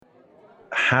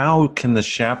how can the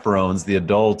chaperones, the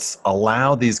adults,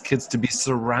 allow these kids to be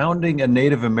surrounding a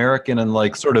Native American and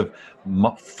like sort of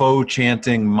faux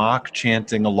chanting, mock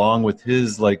chanting along with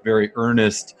his like very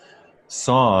earnest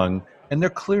song, and they're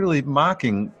clearly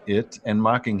mocking it and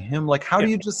mocking him. Like, how do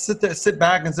you just sit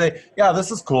back and say, yeah, this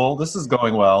is cool, this is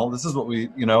going well, this is what we,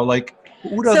 like,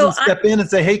 who doesn't step in and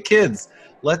say, hey kids,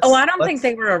 I don't think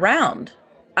they were around.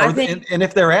 And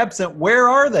if they're absent, where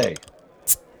are they?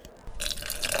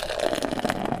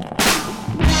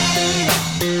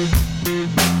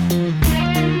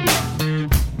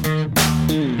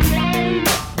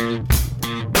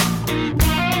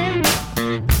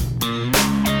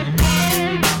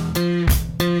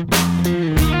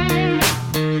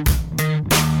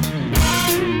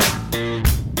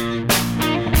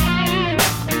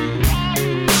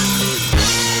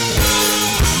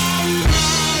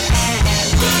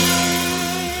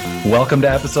 Welcome to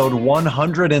episode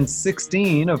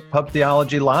 116 of Pub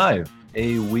Theology Live,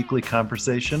 a weekly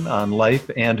conversation on life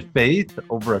and faith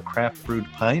over a craft brewed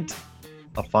pint,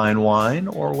 a fine wine,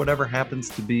 or whatever happens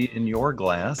to be in your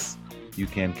glass. You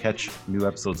can catch new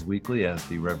episodes weekly as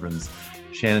the Reverends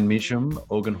Shannon Meacham,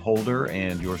 Ogun Holder,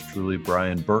 and yours truly,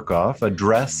 Brian Burkhoff,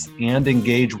 address and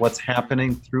engage what's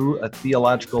happening through a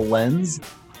theological lens,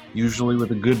 usually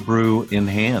with a good brew in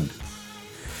hand.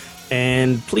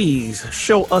 And please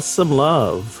show us some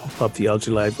love. Pub Theology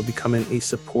Live by becoming a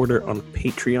supporter on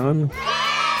Patreon.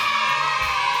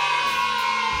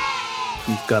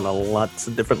 We've got lots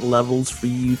of different levels for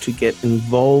you to get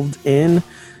involved in.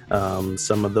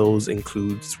 Some of those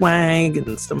include swag,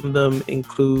 and some of them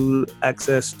include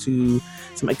access to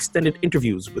some extended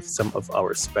interviews with some of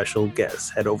our special guests.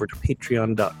 Head over to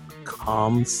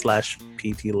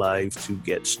patreon.com/PTLive to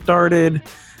get started.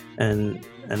 And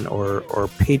our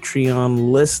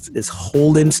Patreon list is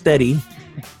holding steady.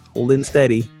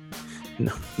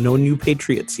 No new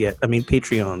patriots yet.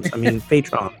 Patreons.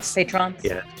 Patrons. Patrons.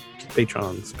 Yeah,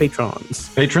 patrons.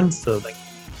 So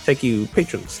thank you,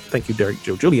 patrons. Thank you, Derek,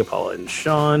 Joe, Julia, Paula, and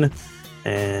Sean.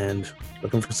 And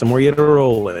looking for some more yet to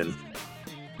roll in.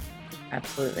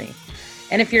 Absolutely.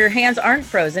 And if your hands aren't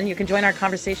frozen, you can join our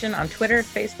conversation on Twitter,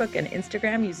 Facebook, and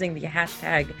Instagram using the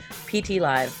hashtag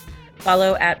PTLive.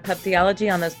 Follow at Pub Theology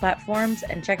on those platforms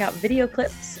and check out video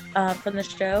clips from the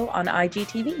show on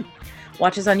IGTV.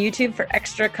 Watch us on YouTube for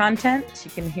extra content.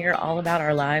 You can hear all about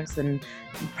our lives and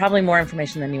probably more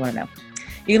information than you want to know.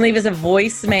 You can leave us a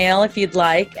voicemail if you'd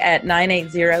like at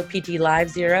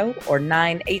 980-PT-LIVE-0 or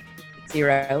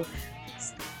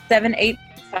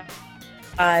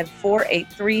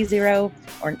 980-785-4830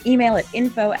 or an email at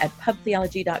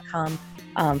info@pubtheology.com.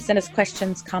 Send us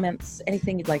questions, comments,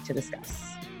 anything you'd like to discuss.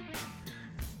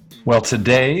 Well,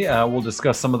 today we'll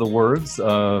discuss some of the words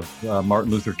of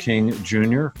Martin Luther King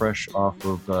Jr., fresh off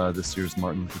of this year's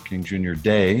Martin Luther King Jr.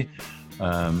 Day.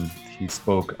 He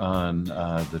spoke on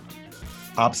the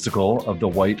obstacle of the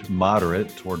white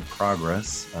moderate toward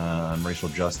progress on racial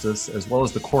justice, as well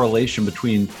as the correlation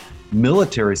between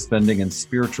military spending and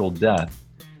spiritual death.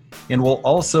 And we'll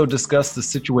also discuss the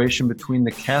situation between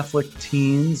the Catholic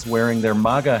teens wearing their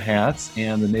MAGA hats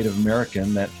and the Native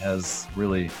American that has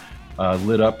really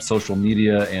lit up social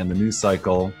media and the news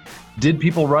cycle. Did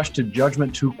people rush to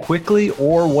judgment too quickly,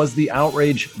 or was the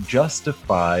outrage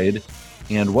justified?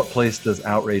 And what place does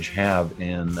outrage have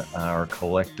in our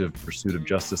collective pursuit of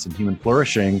justice and human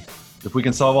flourishing? If we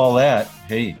can solve all that,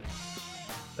 hey,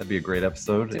 that'd be a great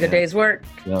episode. It's a good day's work.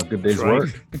 Yeah, good day's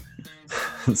work.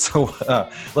 So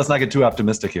let's not get too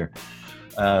optimistic here.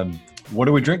 What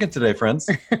are we drinking today, friends?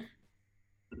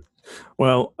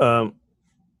 Well,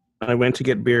 I went to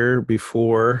get beer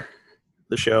before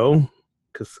the show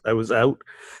because I was out.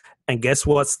 And guess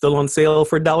what's still on sale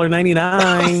for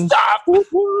 $1.99? Stop!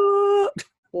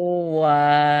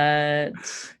 What?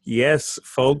 Yes,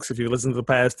 folks, if you listen to the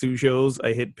past two shows,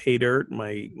 I hit Pay Dirt.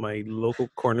 My local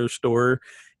corner store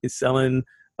is selling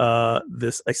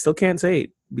this. I still can't say it.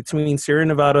 Between Sierra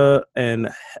Nevada and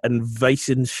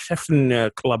Weissenschaften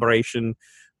collaboration,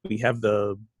 we have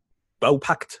the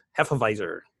Baupakt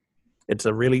Hefeweiser. It's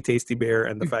a really tasty beer,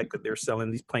 and the fact that they're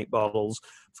selling these pint bottles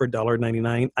for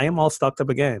 $1.99, I am all stocked up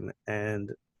again,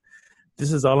 and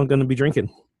this is all I'm going to be drinking.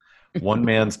 One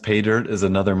man's pay dirt is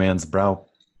another man's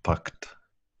Baupakt,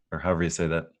 or however you say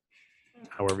that.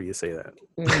 However you say that.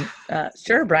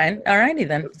 Sure, Brian. All righty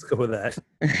then. Let's go with that.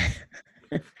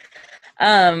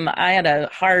 I had a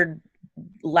hard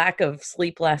lack of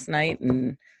sleep last night,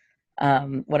 and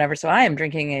whatever, so I am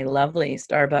drinking a lovely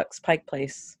Starbucks Pike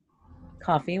Place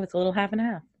coffee with a little half and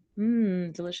half.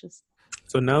 Delicious.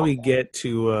 So now we get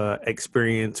to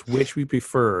experience which we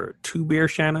prefer, two beer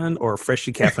Shannon or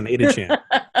freshly caffeinated Shannon.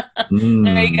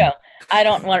 There you go. I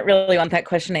don't really want that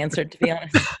question answered, to be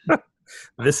honest.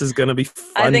 This is going to be fun.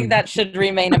 I think that should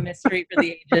remain a mystery for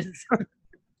the ages.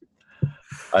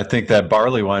 I think that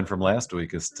barley wine from last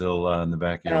week is still in the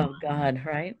back of your Oh, God,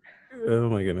 right? Oh,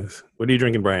 my goodness. What are you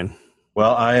drinking, Brian?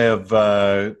 Well, I have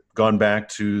gone back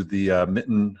to the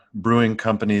Mitten Brewing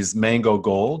Company's Mango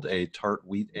Gold, a tart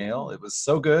wheat ale. It was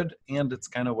so good, and it's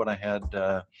kind of what I had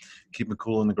keep me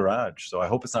cool in the garage. So I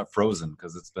hope it's not frozen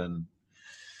because it's been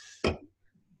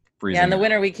freezing. Yeah, in the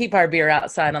winter, we keep our beer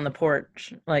outside on the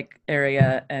porch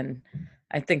area, and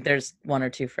I think there's 1 or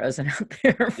 2 frozen out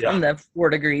there from the 4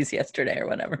 degrees yesterday or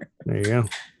whatever. There you go.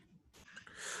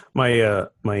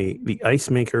 The ice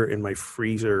maker in my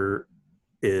freezer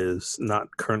is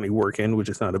not currently working, which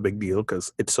is not a big deal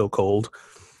because it's so cold.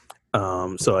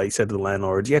 So I said to the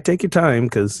landlord, take your time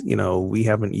because, we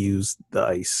haven't used the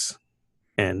ice.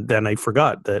 And then I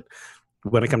forgot that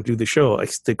when I come to do the show, I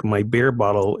stick my beer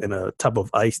bottle in a tub of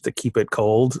ice to keep it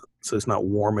cold so it's not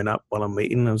warming up while I'm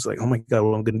waiting. I was like, oh my God,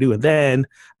 what am I going to do? And then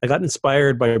I got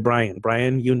inspired by Brian.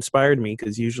 Brian, you inspired me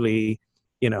because usually,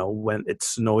 when it's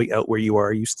snowy out where you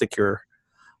are, you stick your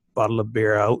bottle of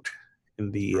beer out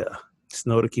in the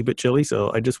snow to keep it chilly.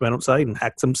 So I just went outside and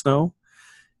hacked some snow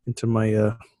into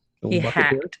my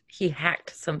He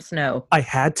hacked some snow. I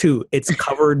had to. It's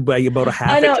covered by about a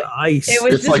half inch of ice.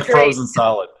 It's like great. Frozen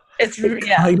solid.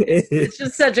 It's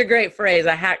just such a great phrase.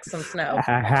 I hacked some snow.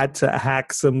 I had to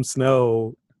hack some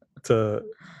snow to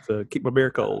keep my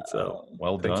beer cold. So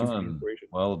well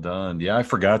done. Yeah, I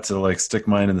forgot to stick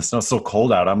mine in the snow. It's so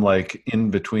cold out. I'm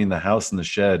in between the house and the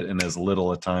shed in as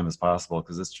little a time as possible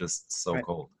because it's just so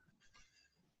cold.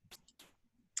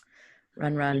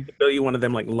 Run. Build you one of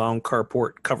them long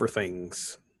carport cover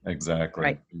things. Exactly.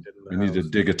 Right. We need to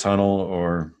dig a tunnel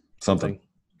or something.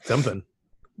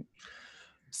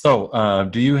 So,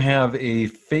 do you have a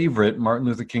favorite Martin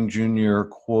Luther King Jr.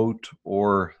 quote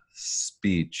or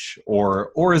speech,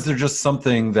 or is there just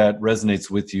something that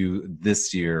resonates with you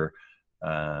this year?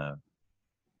 Something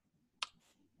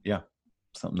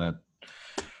that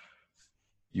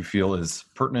you feel is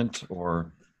pertinent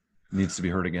or needs to be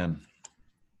heard again.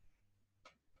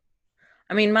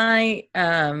 I mean, my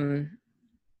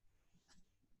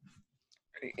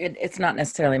it's not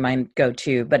necessarily my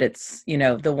go-to, but it's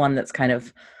the one that's kind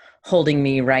of holding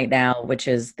me right now, which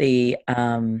is the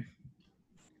I'm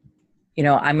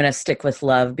going to stick with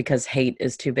love because hate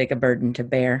is too big a burden to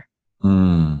bear.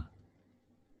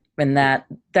 And that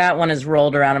one has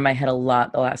rolled around in my head a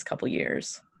lot the last couple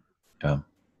years. Yeah.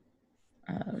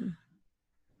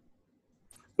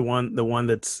 The one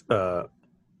that's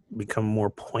become more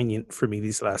poignant for me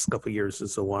these last couple of years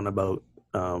is the one about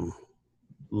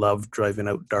love driving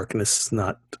out darkness.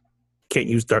 Can't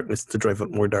use darkness to drive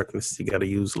out more darkness. You got to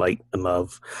use light and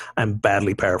love. I'm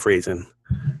badly paraphrasing.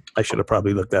 I should have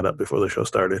probably looked that up before the show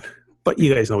started. But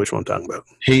you guys know which one I'm talking about.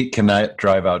 Hate cannot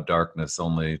drive out darkness.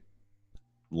 Only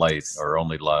light or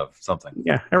only love. Something.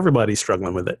 Yeah, everybody's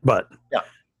struggling with it. But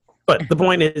the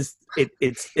point is,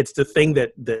 it's the thing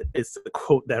that it's the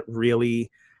quote that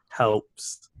really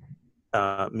helps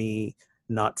me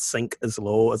not sink as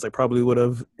low as I probably would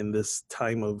have in this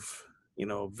time of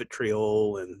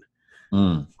vitriol and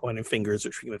pointing fingers,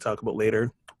 which we're going to talk about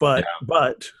later. But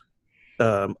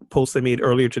post I made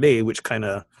earlier today, which kind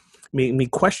of made me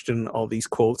question all these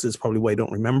quotes, is probably why I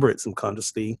don't remember it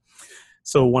subconsciously.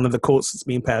 So one of the quotes that's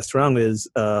being passed around is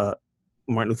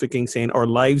Martin Luther King saying, "Our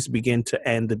lives begin to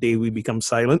end the day we become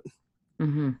silent."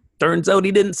 Mm-hmm. Turns out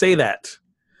he didn't say that.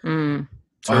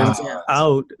 Turns Wow.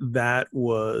 out that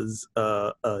was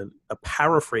a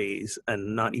paraphrase,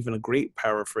 and not even a great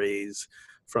paraphrase,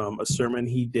 from a sermon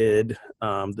he did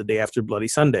the day after Bloody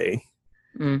Sunday.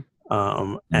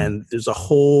 And there's a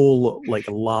whole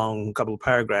a long couple of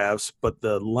paragraphs, but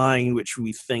the line which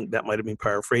we think that might have been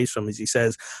paraphrased from is he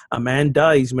says, "A man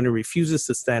dies when he refuses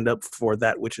to stand up for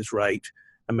that which is right.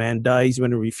 A man dies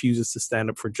when he refuses to stand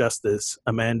up for justice.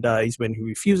 A man dies when he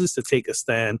refuses to take a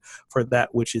stand for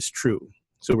that which is true."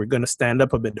 So we're going to stand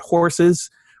up amid horses.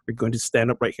 We're going to stand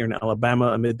up right here in Alabama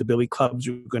amid the billy clubs.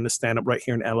 We're going to stand up right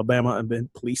here in Alabama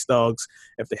amid police dogs,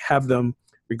 if they have them.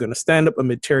 We're going to stand up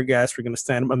amid tear gas. We're going to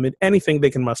stand up amid anything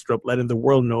they can muster up, letting the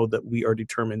world know that we are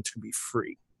determined to be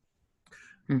free.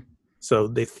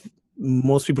 So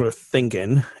most people are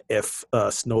thinking, if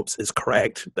Snopes is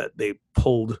correct, that they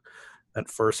pulled that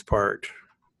first part,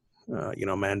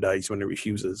 man dies when he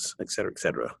refuses, et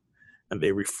cetera, and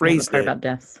they rephrased it about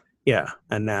death. Yeah,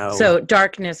 and now so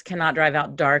darkness cannot drive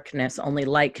out darkness. Only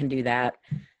light can do that.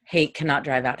 Hate cannot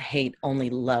drive out hate. Only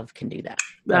love can do that.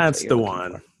 That's the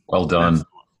one. Well done.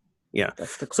 Yeah.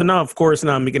 So now, of course,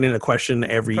 I'm beginning to question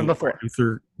every from before.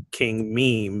 King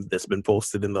meme that's been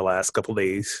posted in the last couple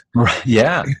days. Right.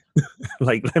 Yeah.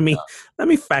 Like, let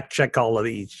me fact check all of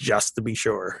these just to be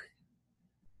sure.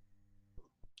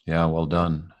 Yeah. Well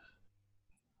done.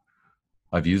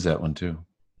 I've used that one too.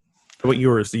 What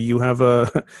yours? Do you have a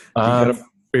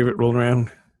favorite roll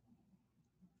around?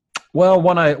 Well,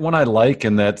 one I like,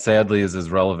 and that sadly is as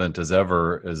relevant as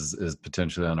ever, is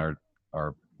potentially on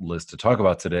our list to talk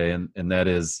about today, and that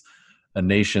is a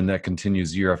nation that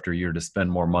continues year after year to spend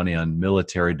more money on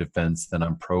military defense than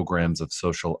on programs of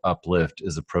social uplift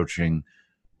is approaching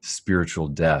spiritual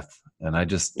death. And I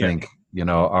just think,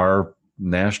 our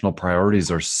national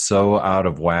priorities are so out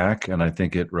of whack, and I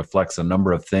think it reflects a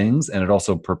number of things, and it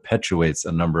also perpetuates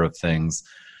a number of things.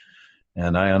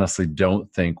 And I honestly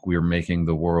don't think we're making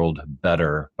the world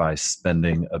better by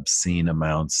spending obscene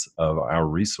amounts of our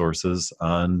resources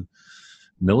on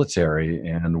military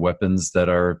and weapons that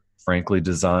are frankly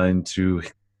designed to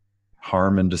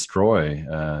harm and destroy.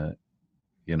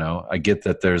 I get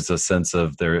that there's a sense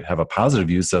of they have a positive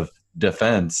use of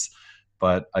defense,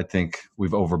 but I think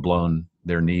we've overblown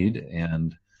their need.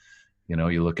 And,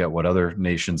 you look at what other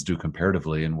nations do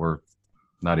comparatively, and we're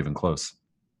not even close.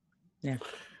 Yeah.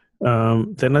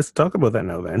 Then let's talk about that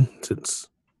now, then, since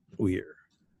we're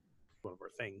one of our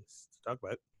things to talk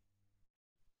about.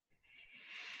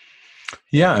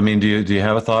 Yeah, I mean, do you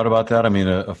have a thought about that? I mean,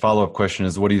 a follow-up question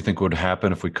is, what do you think would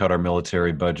happen if we cut our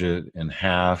military budget in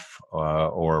half,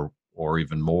 or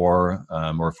even more,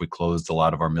 or if we closed a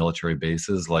lot of our military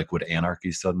bases? Like, would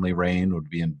anarchy suddenly reign?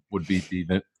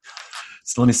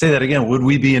 So let me say that again. Would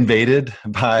we be invaded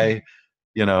by,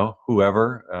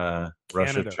 whoever,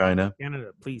 Russia, China?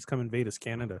 Canada, please come invade us,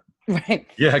 Canada. Right.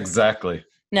 Yeah, exactly.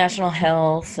 National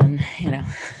health and,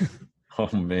 Oh,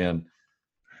 man.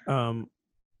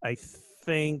 I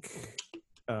think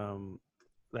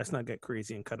let's not get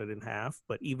crazy and cut it in half,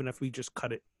 but even if we just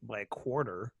cut it by a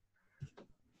quarter,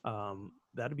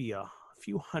 that'd be a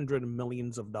few $100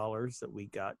 million that we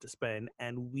got to spend,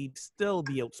 and we'd still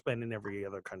be outspending every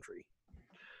other country.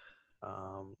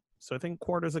 So I think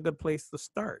quarter is a good place to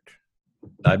start.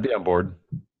 I'd be on board.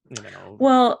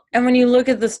 Well, and when you look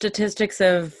at the statistics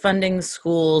of funding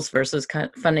schools versus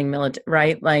funding military,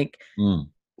 right? Like,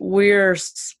 we're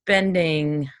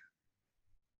spending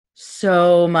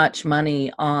so much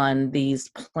money on these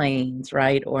planes,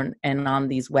 right? And on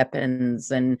these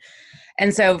weapons. And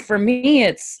so for me,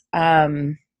 it's,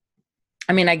 I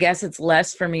guess it's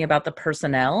less for me about the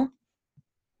personnel.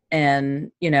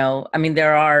 And,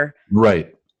 there are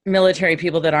military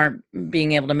people that aren't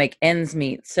being able to make ends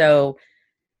meet. So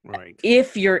right.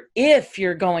 if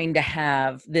you're going to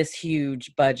have this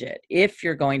huge budget, if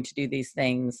you're going to do these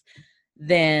things,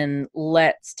 then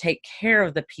let's take care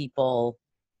of the people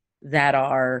that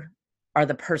are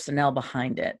the personnel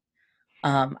behind it.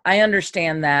 I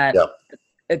understand that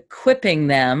equipping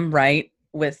them, right,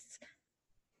 with,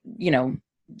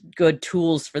 good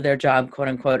tools for their job, quote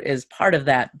unquote, is part of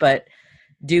that. But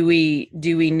do we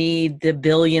need the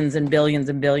billions and billions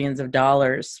and billions of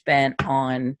dollars spent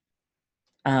on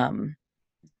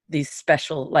these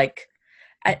special, like,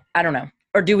 I don't know,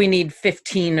 or do we need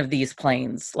 15 of these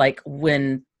planes, like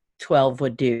when 12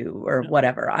 would do, or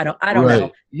whatever? I don't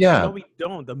know. Yeah. No, we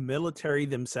don't. The military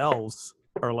themselves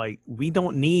are like, we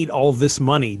don't need all this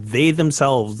money. They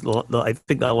themselves, I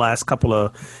think the last couple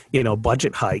of,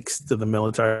 budget hikes to the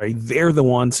military, they're the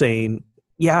ones saying,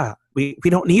 yeah, we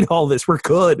don't need all this. We're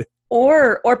good.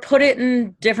 Or put it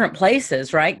in different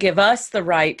places, right? Give us the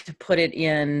right to put it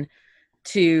in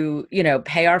to,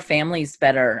 pay our families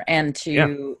better and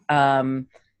to,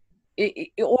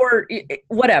 or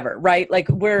whatever, right? Like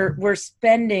we're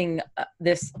spending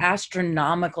this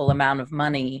astronomical amount of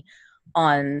money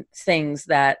on things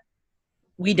that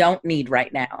we don't need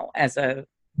right now.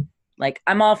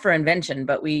 I'm all for invention,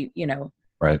 but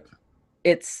right.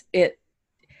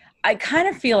 I kind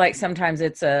of feel like sometimes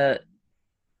it's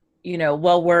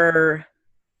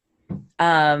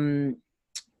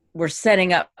we're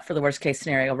setting up for the worst case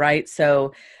scenario, right?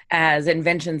 So as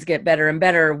inventions get better and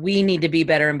better, we need to be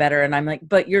better and better. And I'm like,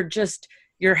 but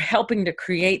you're helping to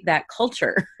create that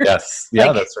culture. Yes.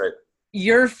 Yeah, that's right.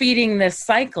 You're feeding this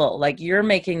cycle, like you're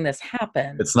making this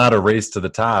happen. It's not a race to the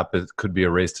top. It could be a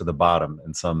race to the bottom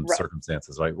in some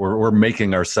circumstances, right? We're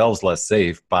making ourselves less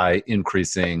safe by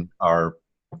increasing our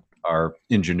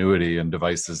ingenuity and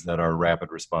devices that are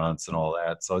rapid response and all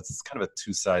that. So it's kind of a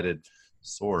two-sided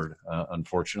sword,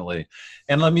 unfortunately.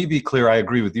 And let me be clear, I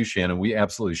agree with you, Shannon. We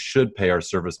absolutely should pay our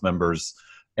service members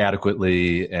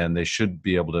adequately, and they should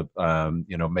be able to,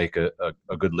 make a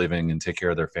good living and take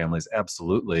care of their families.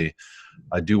 Absolutely.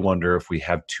 I do wonder if we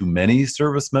have too many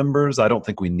service members. I don't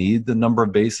think we need the number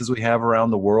of bases we have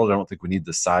around the world. I don't think we need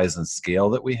the size and scale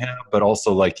that we have. But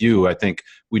also, like you, I think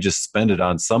we just spend it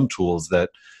on some tools that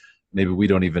maybe we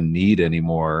don't even need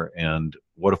anymore. And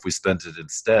what if we spent it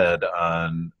instead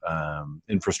on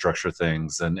infrastructure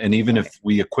things? And even if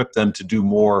we equip them to do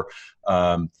more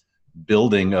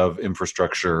building of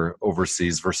infrastructure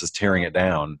overseas versus tearing it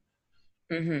down.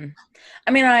 Mm-hmm.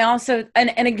 I mean, I also,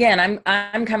 and again,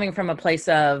 I'm coming from a place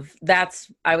of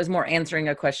I was more answering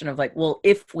a question of like, well,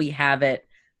 if we have it,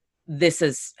 this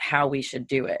is how we should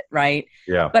do it. Right.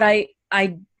 Yeah. But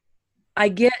I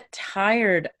get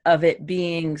tired of it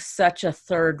being such a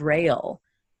third rail,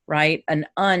 right? An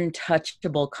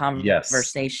untouchable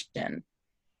conversation.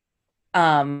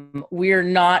 We're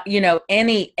not,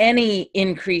 any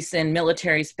increase in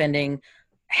military spending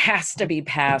has to be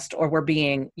passed, or we're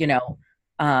being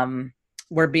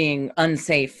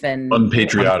unsafe and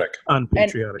unpatriotic,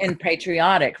 and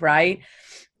patriotic, right?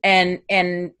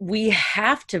 And we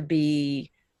have to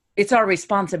be. It's our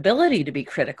responsibility to be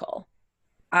critical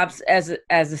as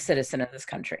a citizen of this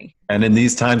country. And in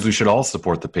these times, we should all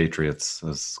support the Patriots.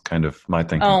 Is kind of my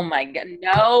thinking. Oh my God!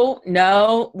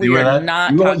 No, we are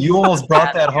not. You almost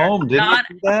brought that home, didn't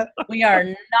you? We are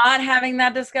not having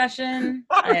that discussion.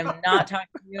 I am not talking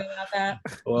to you about that.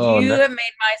 Well, you have made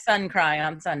my son cry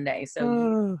on Sunday.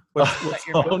 So what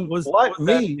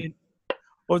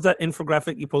was that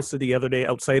infographic you posted the other day?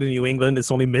 Outside of New England,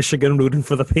 it's only Michigan rooting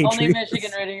for the Patriots. Only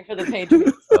Michigan rooting for the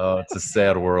Patriots. Oh, it's a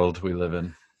sad world we live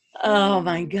in. Oh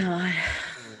my God.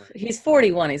 He's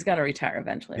 41. He's got to retire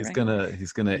eventually. He's right?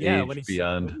 gonna age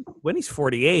beyond. When he's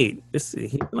 48, he's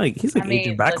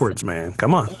aging backwards, man.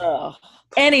 Come on.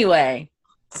 Anyway,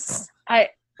 but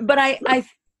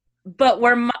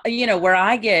where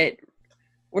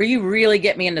you really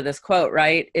get me into this quote,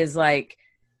 right, is like,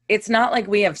 it's not like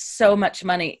we have so much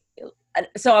money.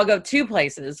 So I'll go two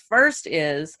places. First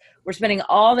is we're spending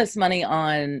all this money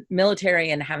on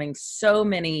military and having so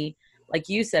many, like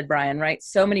you said, Brian, right?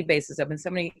 So many bases open, so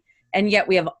many, and yet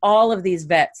we have all of these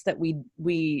vets that we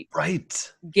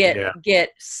get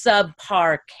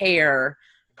subpar care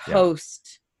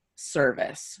post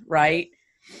service, right?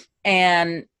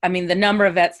 And I mean, the number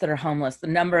of vets that are homeless, the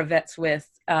number of vets with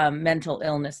mental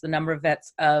illness, the number of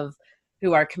vets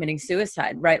who are committing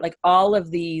suicide, right? Like all of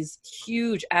these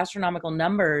huge astronomical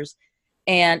numbers.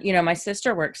 And, my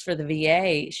sister works for the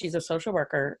VA. She's a social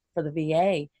worker for the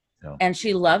VA. Yeah. And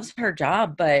she loves her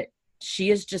job, but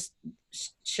she'll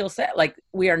say, like,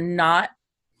 we are not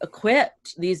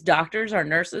equipped. These doctors, our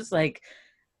nurses, like,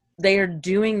 they are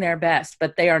doing their best,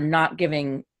 but they are not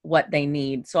giving what they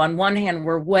need. So on one hand,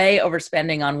 we're way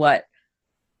overspending on what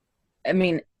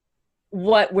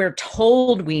we're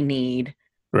told we need.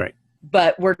 Right.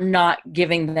 But we're not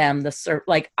giving them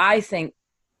I think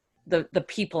the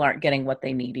people aren't getting what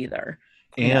they need either.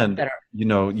 And, you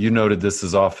noted this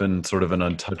is often sort of an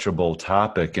untouchable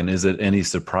topic. And is it any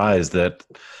surprise that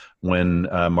when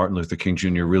Martin Luther King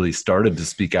Jr. really started to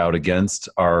speak out against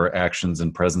our actions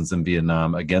and presence in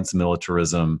Vietnam, against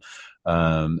militarism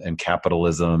and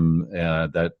capitalism,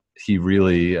 that he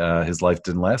really, his life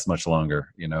didn't last much longer,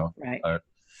 Right.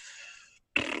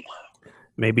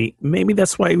 Maybe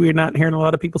that's why we're not hearing a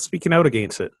lot of people speaking out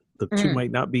against it. The two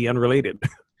might not be unrelated.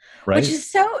 Right. Which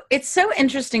is it's so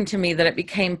interesting to me that it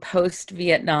became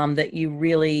post-Vietnam that you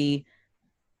really,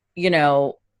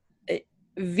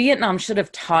 Vietnam should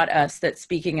have taught us that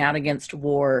speaking out against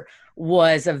war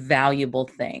was a valuable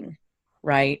thing,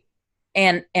 right?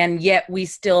 And yet we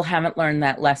still haven't learned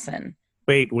that lesson.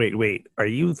 Wait.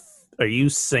 Are you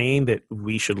saying that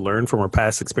we should learn from our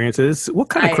past experiences? What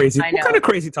kind of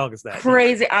crazy talk is that?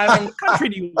 Crazy. I mean, what country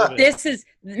do you live in?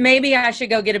 Maybe I should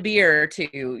go get a beer or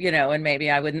two, and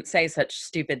maybe I wouldn't say such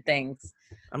stupid things.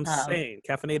 I'm saying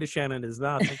Caffeinated Shannon is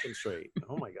not thinking straight.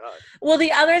 Oh my God. Well,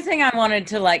 the other thing I wanted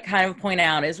to kind of point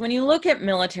out is when you look at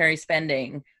military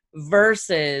spending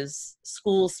versus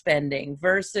school spending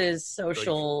versus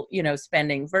social,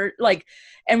 spending,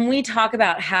 and we talk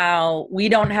about how we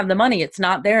don't have the money. It's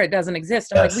not there. It doesn't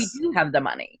exist. I'm like, we do have the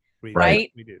money,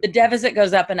 right? We do. The deficit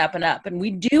goes up and up and up, and we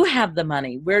do have the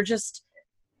money. We're just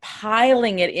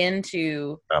piling it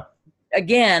into,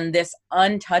 again, this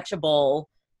untouchable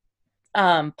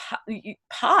pot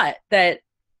that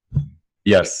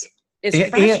is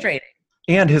frustrating.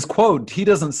 And his quote, he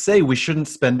doesn't say we shouldn't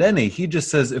spend any. He just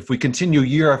says if we continue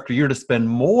year after year to spend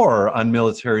more on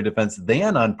military defense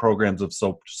than on programs of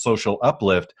social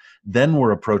uplift, then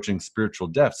we're approaching spiritual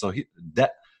death. So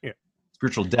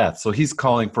spiritual death. So he's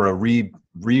calling for a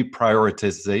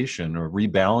reprioritization or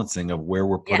rebalancing of where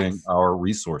we're putting Yes. our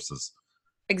resources.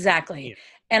 Exactly. Yeah.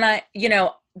 And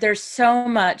there's so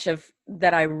much of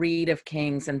that I read of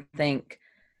Kings and think,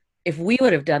 if we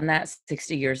would have done that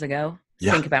 60 years ago,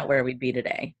 Yeah. think about where we'd be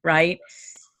today, right?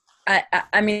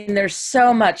 I mean, there's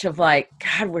so much of like,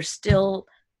 God, we're still.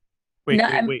 Wait.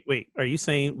 Are you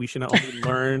saying we should not only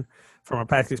learn from our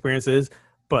past experiences,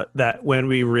 but that when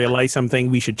we realize something,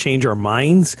 we should change our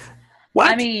minds?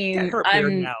 What? I mean, Get her there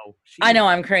now. I know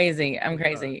I'm crazy. I'm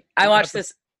crazy. I watched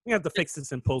this. We have to fix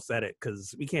this and post edit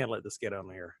because we can't let this get on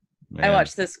here. Man. I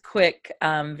watched this quick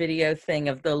video thing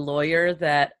of the lawyer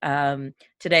that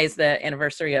today's the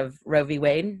anniversary of Roe v.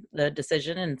 Wade, the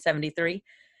decision in 1973.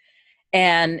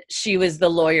 And she was the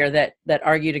lawyer that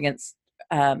argued against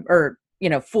for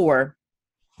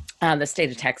the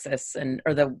state of Texas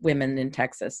or the women in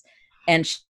Texas. And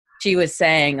she was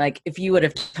saying, like, if you would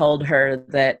have told her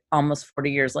that almost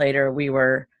 40 years later we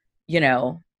were,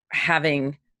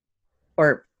 having,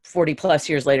 or 40 plus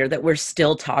years later, that we're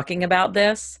still talking about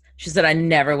this, she said, I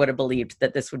never would have believed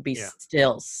that this would be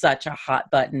still such a hot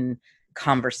button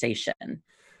conversation.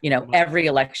 Every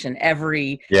election,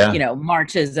 every,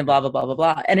 marches and blah, blah, blah, blah,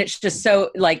 blah. And it's just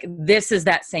so like, this is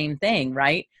that same thing,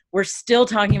 right? We're still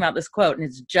talking about this quote and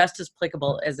it's just as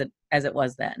applicable as it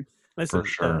was then. Listen, For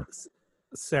sure.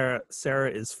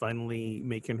 Sarah is finally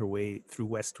making her way through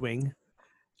West Wing.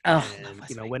 Oh,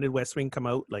 And, when did West Wing come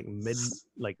out? Like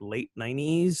late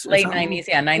 90s? Late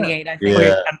 90s, 98, I think.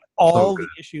 Yeah. And all the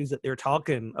issues that they're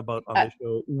talking about on the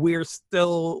show, we're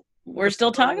still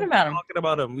talking about them. Talking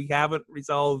about them. We haven't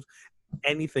resolved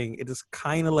anything. It is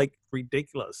kind of like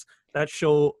ridiculous. That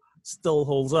show still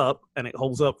holds up, and it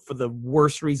holds up for the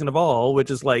worst reason of all,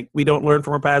 which is like we don't learn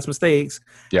from our past mistakes,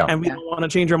 and we don't want to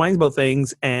change our minds about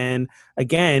things. And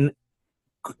again,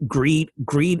 greed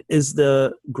is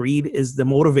the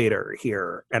motivator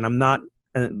here, and I'm not.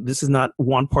 This is not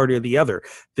one party or the other.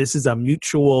 This is a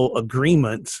mutual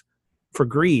agreement for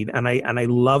greed, and I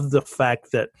love the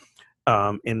fact that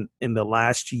in the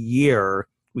last year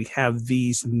we have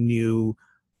these new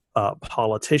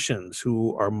politicians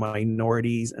who are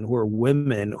minorities and who are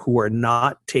women who are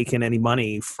not taking any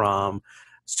money from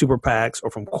super PACs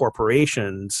or from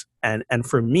corporations, and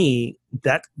for me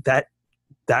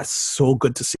that's so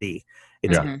good to see.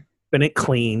 It's keeping it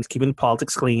clean, keeping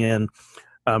politics clean.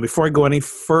 Before I go any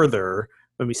further,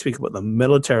 when we speak about the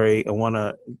military, I want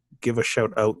to give a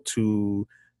shout out to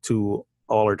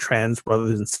all our trans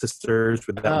brothers and sisters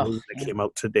with that move that came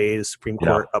out today. The Supreme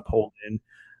Court upholding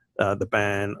the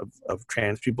ban of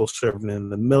trans people serving in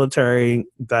the military.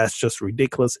 That's just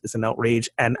ridiculous. It's an outrage.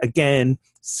 And again,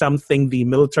 something the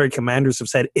military commanders have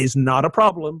said is not a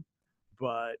problem.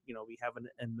 But, we have an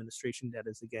administration that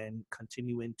is, again,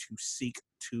 continuing to seek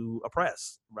to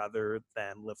oppress rather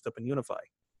than lift up and unify.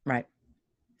 Right.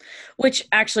 Which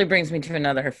actually brings me to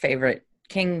another favorite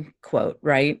King quote,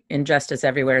 right? Injustice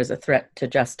everywhere is a threat to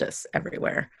justice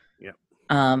everywhere. Yeah.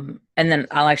 And then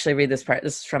I'll actually read this part.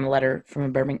 This is from a letter from a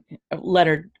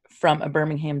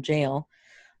Birmingham jail.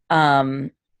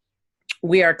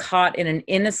 We are caught in an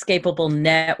inescapable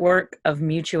network of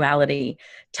mutuality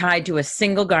tied to a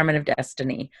single garment of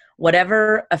destiny.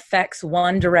 Whatever affects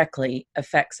one directly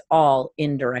affects all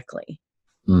indirectly.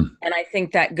 And I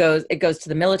think that goes to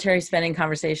the military spending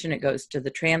conversation. It goes to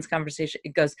the trans conversation.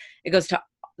 It goes to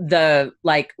the,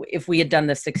 like, if we had done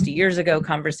this 60 years ago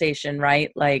conversation,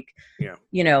 right? Like,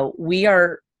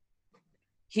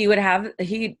 he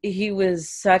was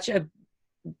such a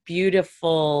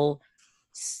beautiful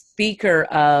speaker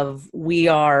of, we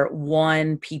are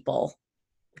one people,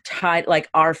 tied, like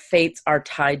our fates are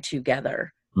tied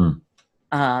together.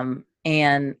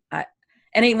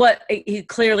 And he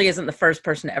clearly isn't the first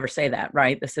person to ever say that,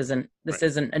 right? This isn't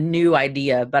a new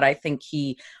idea, but I think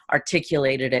he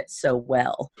articulated it so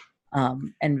well,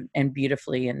 and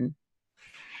beautifully. And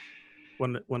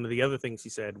one of the other things he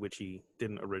said, which he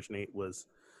didn't originate, was,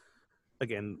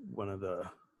 again, one of the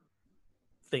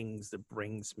things that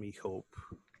brings me hope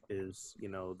is,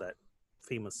 that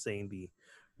famous saying, the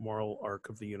moral arc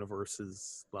of the universe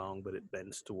is long, but it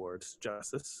bends towards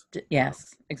justice.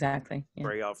 Yes, exactly. Yeah.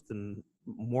 Very often,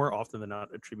 more often than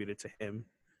not, attributed to him.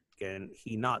 Again,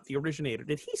 he not the originator.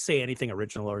 Did he say anything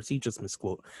original, or is he just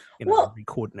misquote?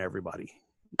 Quoting everybody.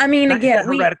 I mean, again,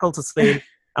 heretical to say.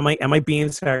 Am I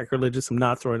being sacrilegious? I'm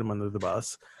not throwing him under the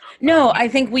bus. No, I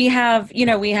think we have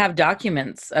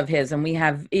documents of his, and we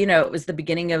have, it was the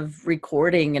beginning of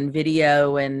recording and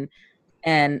video, and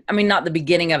I mean, not the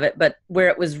beginning of it, but where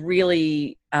it was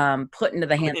really put into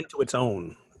the hands. Into its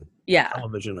own. Yeah.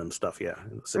 television and stuff. Yeah.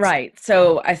 in the 60s. Right.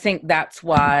 So I think that's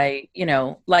why,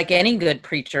 like any good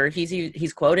preacher,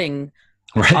 he's quoting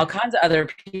all Right. kinds of other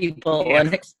people Yeah.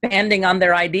 and expanding on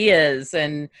their ideas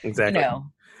and Exactly.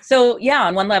 So yeah,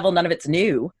 on one level none of it's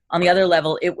new. On the other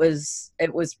level it was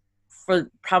for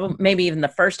probably maybe even the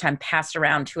first time passed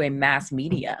around to a mass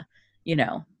media,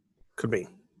 Could be.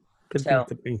 So-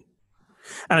 Could be.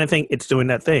 And I think it's doing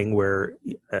that thing where,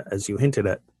 as you hinted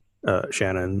at,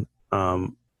 Shannon,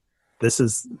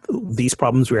 these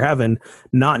problems we're having,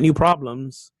 not new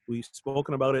problems. We've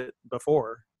spoken about it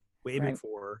before, way Right.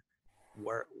 before.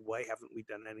 Why haven't we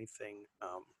done anything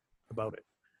about it?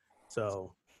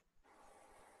 So,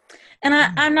 And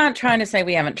I'm not trying to say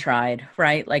we haven't tried,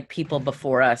 right? Like people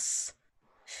before us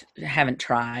haven't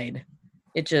tried.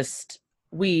 It just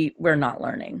we're not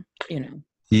learning,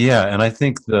 Yeah, and I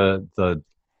think the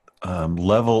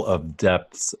level of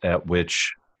depths at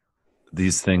which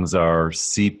these things are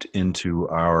seeped into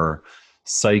our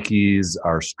psyches,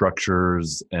 our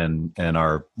structures, and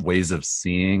our ways of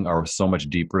seeing are so much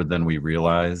deeper than we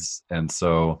realize. And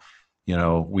so,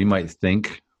 we might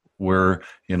think we're,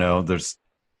 there's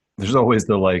always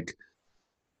the like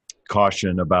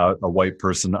caution about a white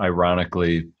person,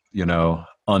 ironically,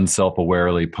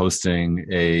 unself-awarely posting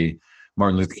a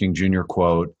Martin Luther King Jr.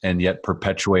 quote and yet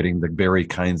perpetuating the very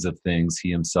kinds of things he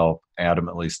himself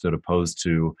adamantly stood opposed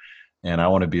to. And I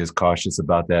want to be as cautious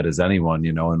about that as anyone,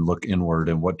 and look inward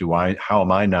and how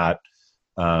am I not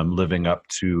living up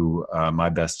to my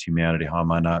best humanity? How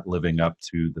am I not living up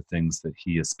to the things that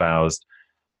he espoused?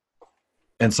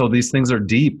 And so these things are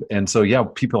deep. And so, yeah,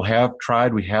 people have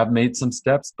tried, we have made some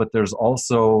steps, but there's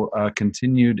also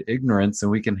continued ignorance. And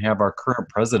we can have our current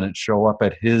president show up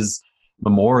at his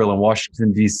memorial in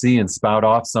Washington, D.C. and spout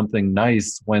off something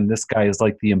nice when this guy is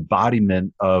like the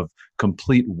embodiment of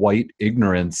complete white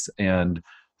ignorance and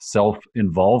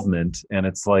self-involvement. And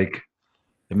it's like,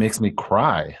 it makes me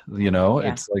cry,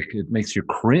 It's like, it makes you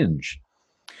cringe.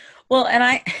 Well, and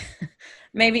I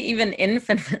maybe even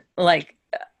infinite, like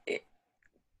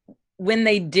when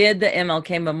they did the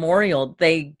MLK Memorial,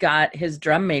 they got his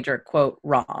drum major quote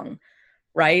wrong.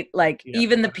 Right? Like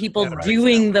even the people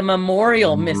doing the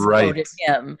memorial misquoted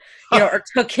him, or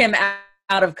took him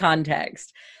out of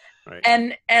context. Right.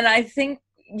 And I think,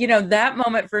 that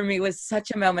moment for me was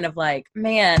such a moment of like,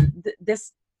 man,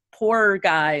 this poor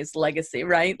guy's legacy,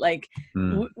 right? Like,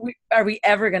 are we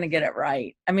ever going to get it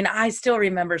right? I mean, I still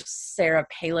remember Sarah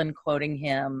Palin quoting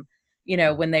him,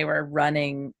 when they were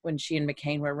running, when she and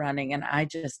McCain were running. And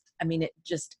it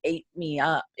just ate me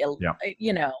up.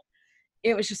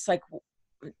 It was just like,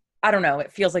 I don't know.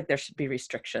 It feels like there should be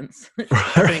restrictions.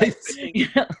 Right.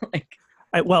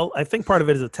 I think part of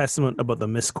it is a testament about the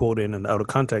misquoting and out of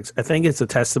context. I think it's a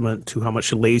testament to how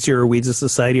much lazier we as a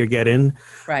society are getting,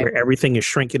 right, where everything is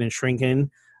shrinking and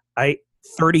shrinking.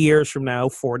 30 years from now,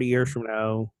 40 years from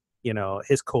now,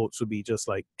 his quotes would be just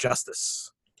like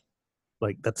justice.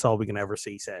 Like that's all we can ever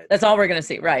see said. That's all we're going to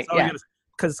see. Right. Yeah.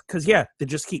 Because they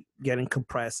just keep getting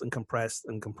compressed and compressed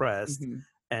and compressed. Mm-hmm.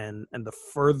 And the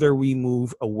further we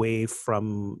move away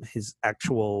from his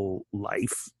actual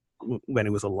life when he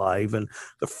was alive, and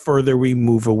the further we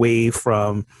move away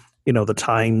from, the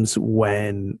times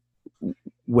when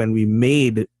we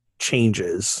made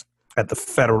changes at the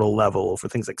federal level for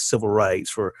things like civil rights,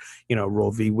 for, Roe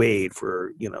v. Wade,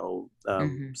 for,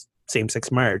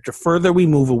 same-sex marriage, the further we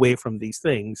move away from these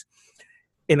things,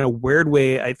 in a weird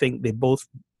way, I think they both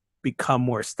become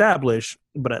more established,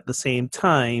 but at the same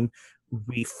time,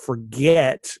 we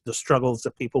forget the struggles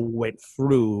that people went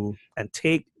through and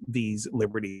take these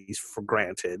liberties for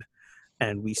granted,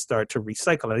 and we start to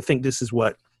recycle. And I think this is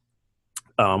what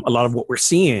a lot of what we're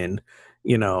seeing,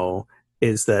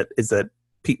 is that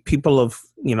people have,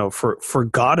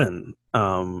 forgotten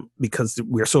because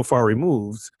we're so far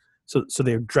removed. So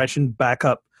they're dredging back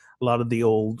up a lot of the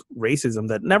old racism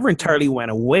that never entirely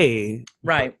went away.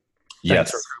 Right.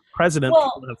 Yes. President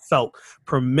people have felt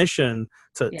permission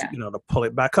to pull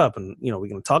it back up, and we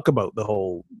can talk about the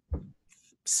whole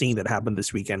scene that happened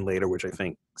this weekend later, which I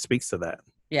think speaks to that.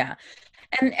 Yeah,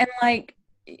 and like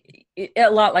a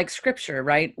lot like scripture,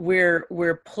 right?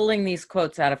 We're pulling these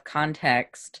quotes out of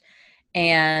context,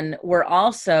 and we're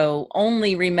also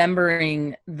only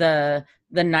remembering the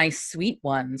nice, sweet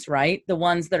ones, right? The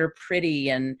ones that are pretty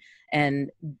and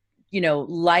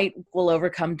light will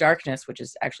overcome darkness, which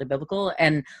is actually biblical,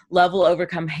 and love will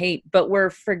overcome hate. But we're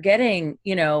forgetting,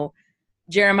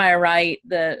 Jeremiah Wright,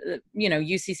 the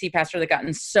UCC pastor that got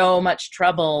in so much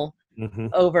trouble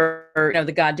over,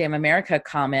 the goddamn America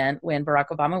comment when Barack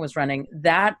Obama was running.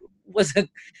 That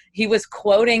he was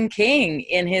quoting King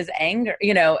in his anger,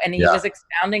 and he was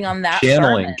expounding on that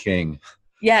channeling sermon. King.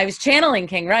 Yeah, he was channeling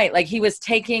King, right? Like he was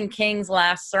taking King's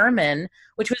last sermon,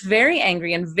 which was very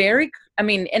angry and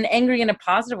and angry in a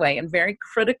positive way and very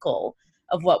critical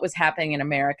of what was happening in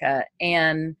America.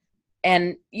 And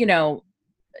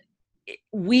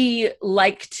we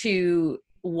like to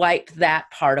wipe that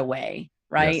part away,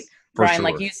 right? Yes, Brian, sure.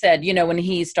 like you said, when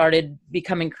he started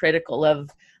becoming critical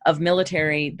of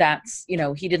military, that's,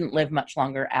 he didn't live much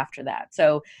longer after that.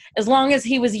 So as long as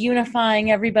he was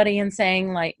unifying everybody and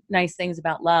saying like nice things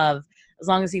about love, as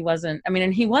long as he wasn't,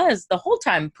 and he was the whole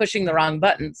time pushing the wrong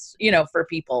buttons, for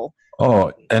people.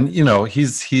 Oh, and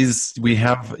we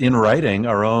have in writing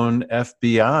our own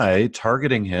FBI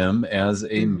targeting him as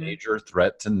a major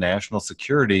threat to national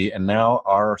security. And now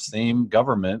our same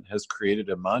government has created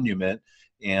a monument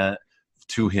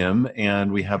to him,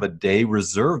 and we have a day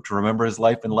reserved to remember his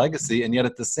life and legacy. And yet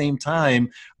at the same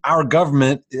time, our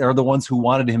government are the ones who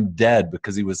wanted him dead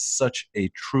because he was such a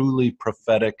truly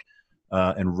prophetic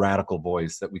and radical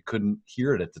voice that we couldn't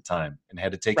hear it at the time and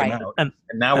had to take him out. And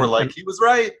now we're like, he was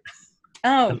right.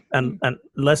 Oh, and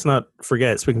let's not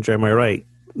forget, speaking of Jeremiah Wright,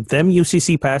 them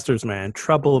UCC pastors, man,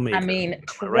 troublemakers.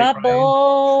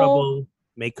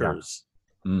 Troublemakers.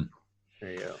 Yeah. Mm.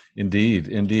 There you go.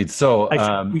 Indeed. So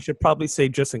we should probably say,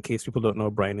 just in case people don't know,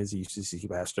 Brian is a UCC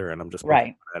pastor, and I'm just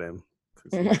right at him.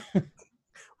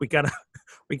 we gotta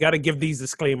give these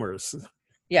disclaimers.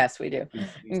 Yes, we do.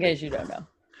 In case you don't know.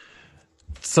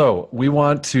 So we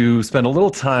want to spend a little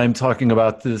time talking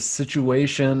about this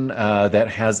situation that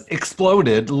has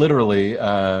exploded, literally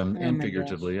and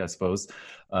figuratively, gosh. I suppose,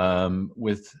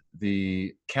 with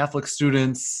the Catholic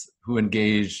students who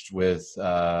engaged with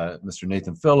Mr.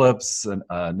 Nathan Phillips,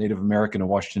 a Native American in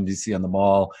Washington, D.C. on the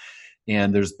Mall.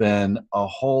 And there's been a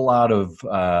whole lot of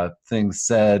things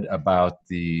said about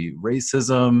the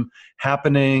racism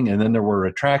happening. And then there were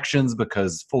retractions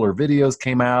because fuller videos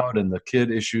came out and the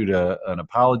kid issued an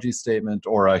apology statement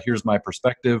or a here's my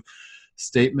perspective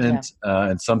statement. Yeah.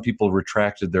 And some people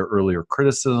retracted their earlier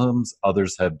criticisms.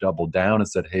 Others have doubled down and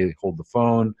said, hey, hold the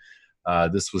phone.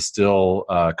 This was still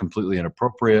completely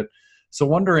inappropriate. So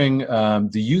wondering,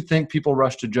 do you think people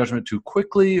rushed to judgment too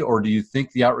quickly, or do you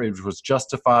think the outrage was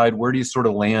justified? Where do you sort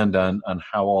of land on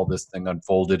how all this thing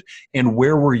unfolded? And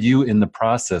where were you in the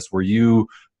process? Were you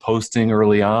posting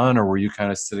early on, or were you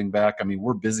kind of sitting back? I mean,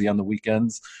 we're busy on the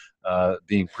weekends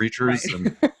being preachers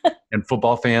right. and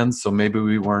football fans, so maybe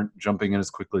we weren't jumping in as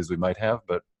quickly as we might have.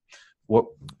 But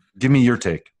give me your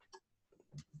take.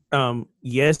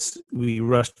 Yes, we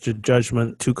rushed to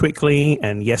judgment too quickly,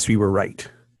 and yes, we were right.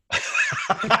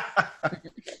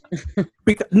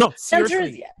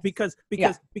 Seriously, because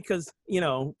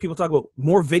people talk about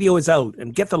more video is out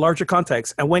and get the larger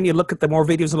context, and when you look at the more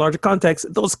videos and larger context,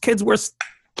 those kids were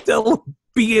still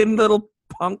being little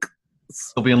punk,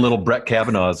 still being little Brett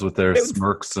Kavanaughs with their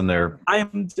smirks and their.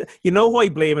 Who I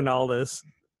blame in all this?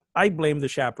 I blame the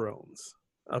chaperones.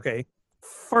 Okay,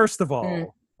 first of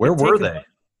all, where were they?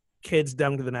 Kids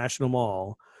down to the National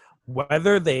Mall.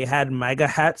 Whether they had MAGA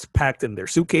hats packed in their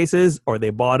suitcases or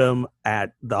they bought them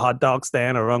at the hot dog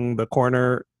stand around the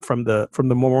corner from the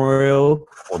memorial,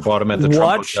 or bought them at the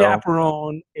Trump Hotel.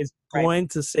 Chaperone is going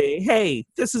to say, hey,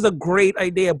 this is a great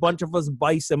idea. A bunch of us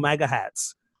buy some MAGA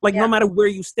hats. Like, no matter where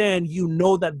you stand, you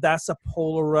know that that's a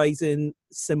polarizing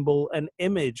symbol and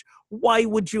image. Why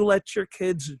would you let your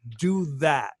kids do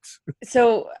that?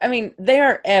 So, they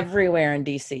are everywhere in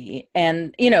DC.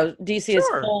 And, DC is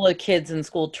full of kids and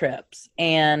school trips.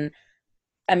 And,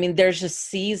 there's just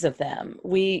seas of them.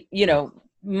 We,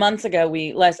 months ago,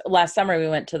 last summer, we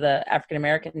went to the African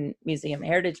American Museum,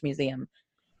 Heritage Museum.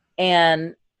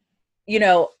 And,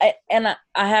 I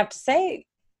have to say,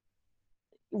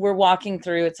 we're walking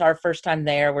through, it's our first time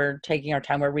there. We're taking our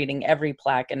time. We're reading every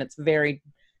plaque, and it's very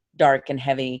dark and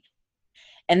heavy.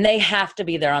 And they have to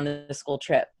be there on the school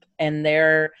trip. And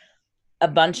they're a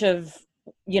bunch of,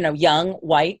 young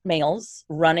white males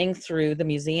running through the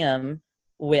museum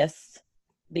with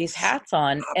these hats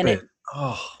on. And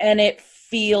it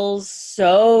feels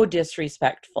so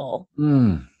disrespectful.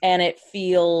 And it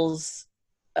feels,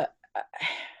 I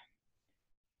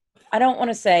don't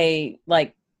want to say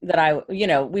like that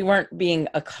we weren't being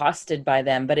accosted by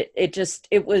them, but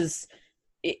it was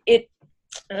a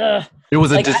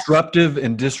disruptive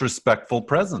and disrespectful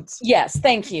presence. Yes,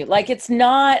 thank you. Like, it's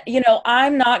not,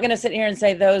 I'm not going to sit here and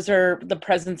say those are the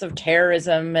presence of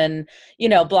terrorism and,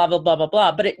 blah, blah, blah, blah,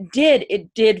 blah. But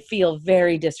it did feel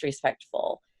very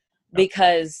disrespectful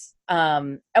because,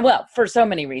 for so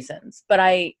many reasons. But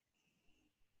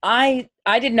I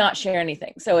did not share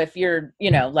anything. So if you're,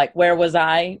 like, where was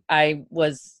I? I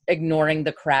was ignoring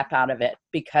the crap out of it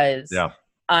because Yeah.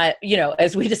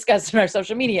 as we discussed in our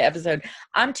social media episode,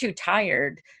 I'm too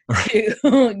tired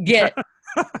to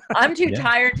I'm too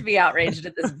tired to be outraged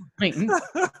at this point.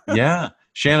 Yeah.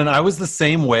 Shannon, I was the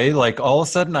same way. Like all of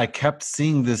a sudden I kept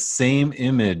seeing this same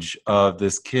image of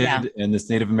this kid Yeah. and this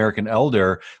Native American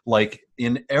elder, like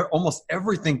in almost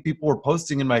everything people were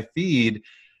posting in my feed.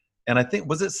 And I think,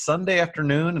 was it Sunday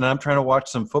afternoon? And I'm trying to watch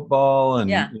some football and,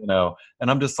 Yeah.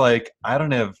 and I'm just like, I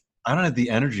don't have the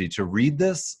energy to read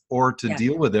this or to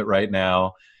deal with it right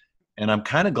now. And I'm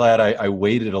kind of glad I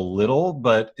waited a little,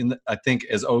 but I think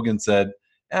as Ogun said,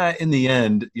 in the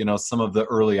end, some of the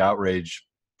early outrage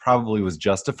probably was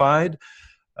justified,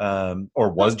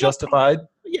 or was justified.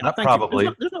 Yeah, Not probably.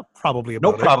 There's no probably No,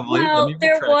 about it. probably. Well,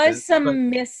 there was but some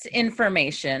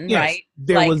misinformation, Yes, right?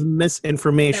 there was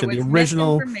misinformation. There was The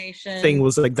original misinformation. thing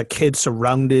was like the kids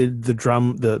surrounded the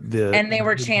drum, and they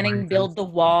were chanting "Build the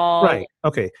wall." Right.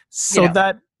 Okay. So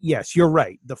that, yes, you're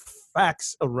right. The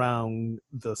facts around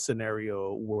the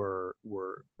scenario were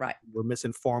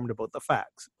misinformed about the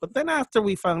facts. But then after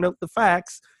we found out the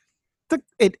facts,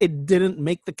 it didn't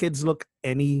make the kids look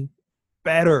any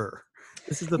better.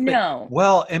 This is the thing. No.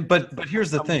 Well, but here's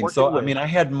the thing. So with. I mean, I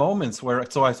had moments where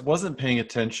I wasn't paying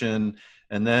attention,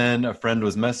 and then a friend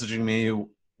was messaging me.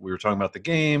 We were talking about the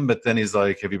game, but then he's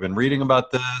like, "Have you been reading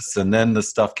about this?" And then the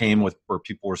stuff came where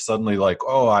people were suddenly like,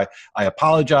 "Oh, I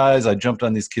apologize. I jumped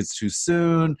on these kids too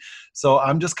soon." So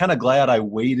I'm just kind of glad I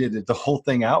waited the whole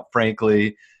thing out,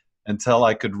 frankly, until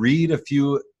I could read a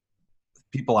few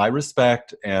people I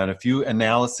respect and a few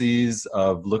analyses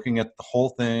of looking at the whole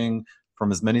thing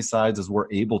from as many sides as we're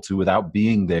able to without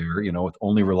being there, with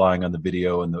only relying on the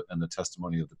video and the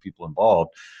testimony of the people involved.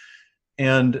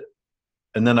 And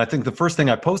then I think the first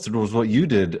thing I posted was what you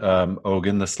did,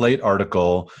 Ogun, the Slate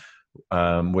article,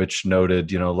 which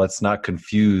noted, let's not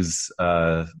confuse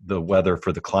the weather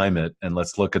for the climate, and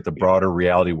let's look at the broader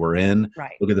reality we're in.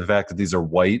 Right. Look at the fact that these are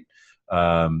white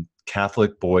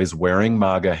Catholic boys wearing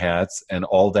MAGA hats and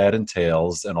all that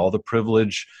entails, and all the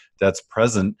privilege that's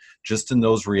present just in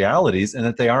those realities, and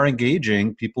that they are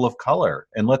engaging people of color.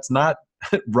 And let's not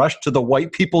rush to the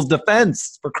white people's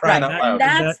defense, for crying out loud.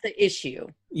 And that's the issue.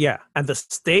 Yeah. And the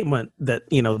statement that,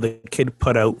 the kid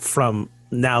put out from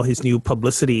now his new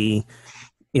publicity,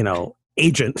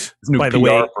 agent, His new by PR the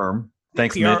way, firm.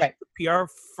 Thanks, PR, Mitch. PR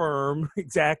firm.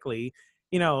 Exactly.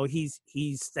 He's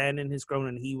standing his ground,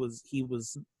 and he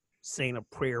was saying a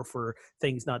prayer for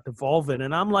things not devolving.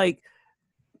 And I'm like,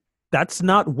 that's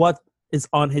not what is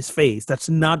on his face. That's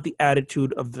not the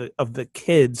attitude of the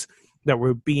kids that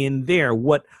were being there.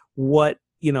 What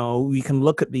we can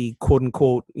look at the quote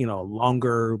unquote,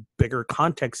 longer, bigger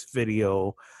context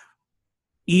video.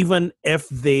 Even if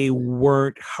they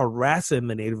weren't harassing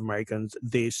the Native Americans,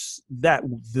 those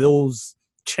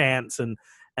chants and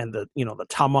the the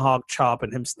tomahawk chop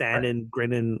and him standing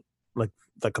grinning like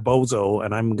the Cabozo,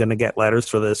 and I'm gonna get letters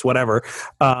for this, whatever.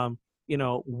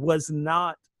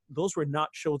 Those were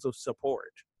not shows of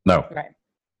support. No. Right.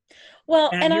 Well,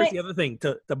 and here's the other thing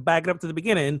to back it up to the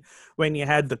beginning, when you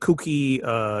had the kooky,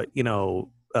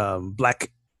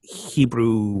 Black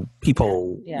Hebrew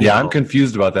people. Yeah, I'm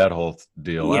confused about that whole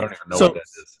deal. Yeah. I don't even know what that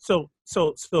is. So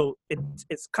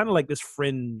it's kind of like this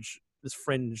fringe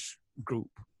group,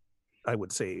 I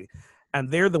would say,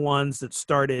 and they're the ones that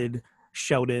started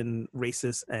shouting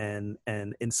racist and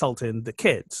insulting the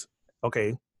kids.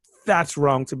 Okay. That's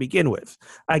wrong to begin with.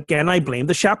 Again, I blame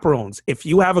the chaperones. If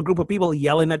you have a group of people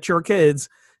yelling at your kids,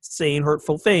 saying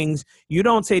hurtful things, you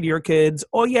don't say to your kids,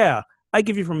 "Oh yeah, I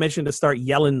give you permission to start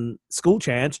yelling school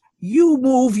chants." You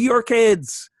move your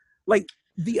kids. Like,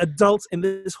 the adults in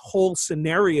this whole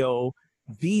scenario,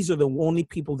 these are the only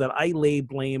people that I lay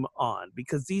blame on,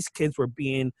 because these kids were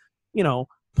being,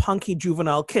 punky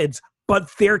juvenile kids. But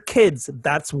they're kids.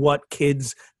 That's what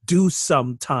kids do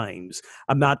sometimes.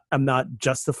 I'm not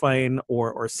justifying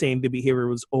or saying the behavior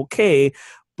was okay,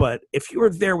 but if you're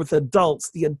there with adults,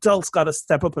 the adults got to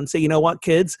step up and say, "You know what,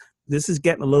 kids, this is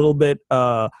getting a little bit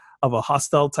of a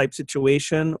hostile type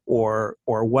situation, or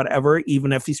whatever.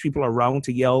 Even if these people are around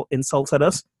to yell insults at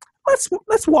us,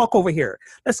 let's walk over here.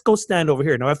 Let's go stand over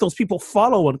here." Now, if those people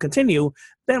follow and continue,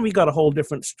 then we got a whole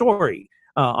different story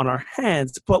on our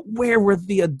hands. But where were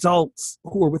the adults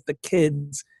who were with the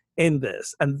kids in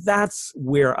this? And that's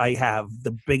where I have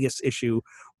the biggest issue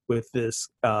with this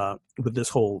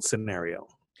whole scenario.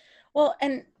 Well,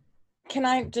 and can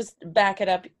I just back it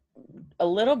up a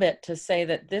little bit to say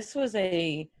that this was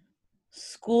a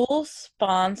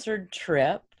school-sponsored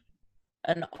trip,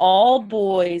 an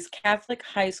all-boys Catholic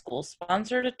high school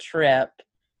sponsored a trip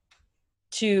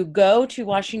to go to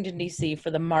Washington, D.C.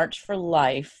 for the March for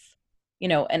Life, you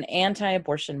know, an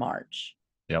anti-abortion march.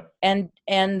 Yep. And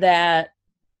that,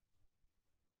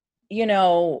 you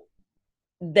know,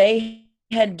 they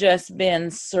had just been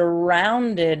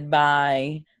surrounded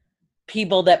by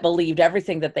people that believed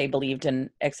everything that they believed in,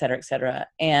 et cetera, et cetera.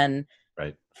 And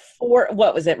right.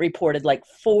 What was it reported? Like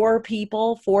 4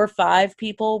 or 5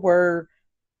 people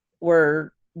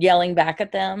were yelling back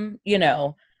at them, you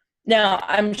know. Now,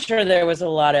 I'm sure there was a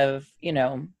lot of, you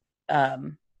know,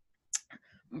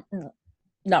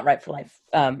 not Right for Life,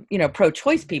 you know,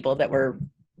 pro-choice people that were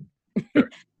sure.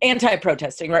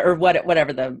 anti-protesting, or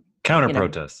whatever the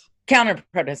counter-protests.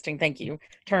 Counter-protesting, thank you,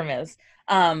 term is.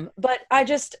 But I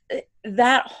just,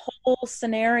 that whole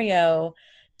scenario,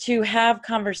 to have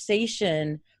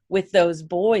conversation with those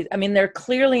boys, I mean, they're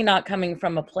clearly not coming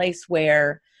from a place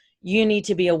where you need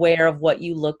to be aware of what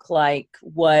you look like,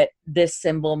 what this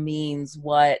symbol means,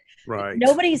 what. Right.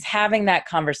 Nobody's having that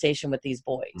conversation with these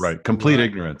boys. Right. Complete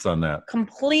ignorance on that.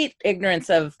 Complete ignorance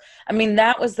of, I mean,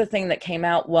 that was the thing that came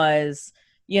out was,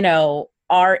 you know,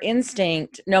 our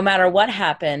instinct, no matter what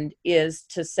happened, is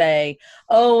to say,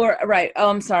 oh, right.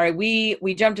 Oh, I'm sorry.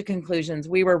 We jumped to conclusions.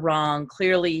 We were wrong.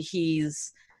 Clearly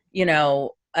he's, you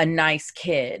know, a nice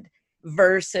kid.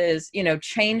 Versus, you know,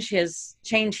 change his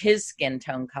skin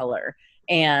tone color,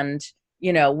 and,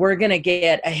 you know, we're going to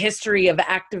get a history of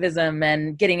activism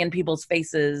and getting in people's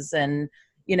faces. And,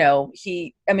 you know,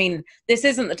 I mean, this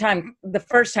isn't the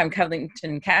first time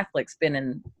Covington Catholic's been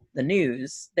in the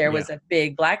news. There was a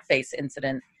big blackface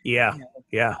incident. Yeah. You know,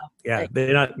 Yeah.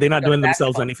 They're not doing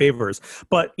themselves any favors.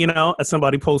 But, you know, as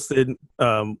somebody posted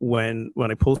when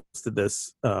I posted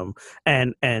this,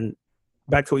 and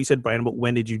back to what you said, Brian, about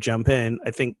when did you jump in?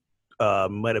 I think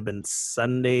might have been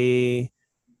Sunday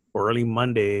or early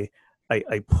Monday.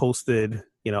 I posted,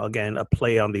 you know, again, a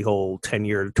play on the whole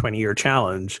 10-year, 20-year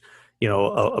challenge, you know,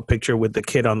 a picture with the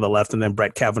kid on the left and then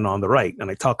Brett Kavanaugh on the right. And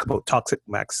I talk about toxic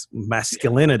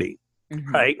masculinity,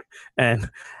 right? And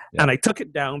I took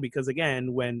it down because,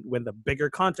 again, when the bigger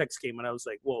context came in, I was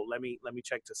like, whoa, let me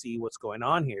check to see what's going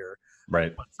on here.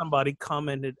 Right. But somebody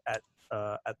commented at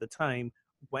the time,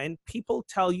 when people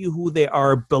tell you who they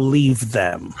are, believe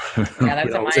them. Yeah,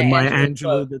 that's Maya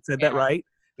Angelou that said that, right?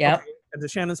 Yeah. Okay. And to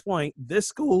Shannon's point, this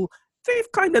school,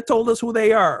 they've kind of told us who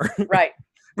they are. Right.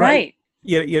 Right.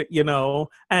 You know,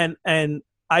 and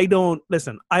I don't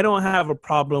have a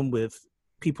problem with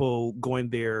people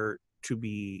going there to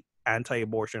be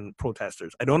anti-abortion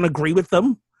protesters. I don't agree with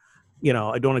them. You know,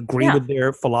 I don't agree with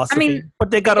their philosophy, I mean, but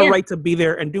they got a right to be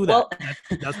there and do that. Well,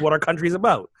 that's what our country's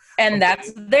about. And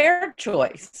that's their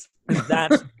choice.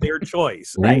 That's their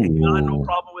choice. Right? No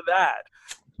problem with that.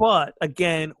 But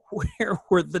again, where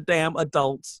were the damn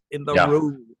adults in the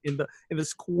room, in the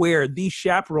square? These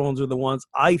chaperones are the ones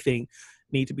I think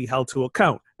need to be held to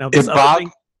account. Now, this other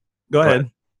thing. Go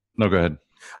ahead. No, go ahead.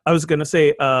 I was going to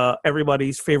say,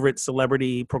 everybody's favorite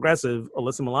celebrity progressive,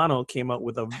 Alyssa Milano, came out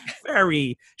with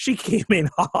she came in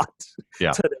hot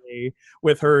today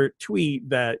with her tweet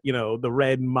that, you know, the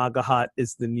red MAGA hat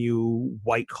is the new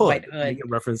white hood. In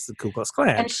reference to Ku Klux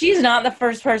Klan. And she's not the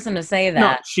first person to say that.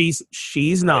 No,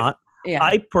 she's not. Yeah.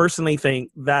 I personally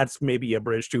think that's maybe a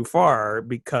bridge too far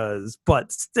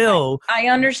but still. I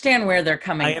understand where they're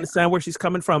coming from. I understand where she's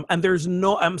coming from. And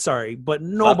I'm sorry, but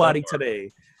nobody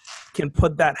today can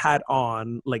put that hat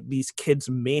on like these kids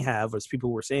may have, as people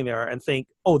were saying there, and think,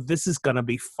 oh, this is going to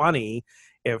be funny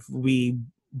if we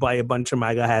buy a bunch of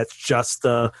MAGA hats just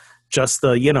to,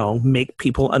 you know, make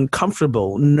people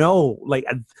uncomfortable. No, like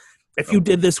if you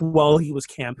did this while he was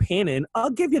campaigning,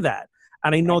 I'll give you that.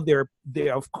 And I know there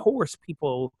are, of course,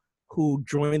 people who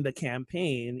joined the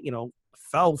campaign, you know,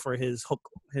 fell for his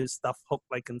stuff, hook,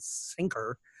 like, and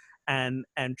sinker, and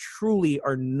truly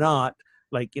are not,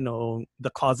 like, you know, the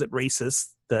closet racists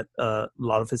that a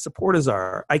lot of his supporters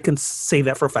are. I can say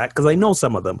that for a fact because I know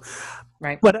some of them.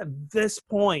 Right. But at this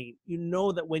point, you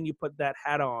know that when you put that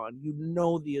hat on, you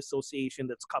know the association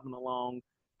that's coming along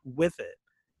with it,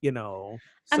 you know.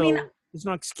 So I mean, there's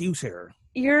no excuse here.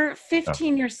 You're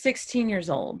 15, you're 16 years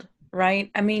old,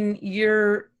 right? I mean,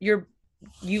 you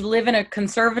live in a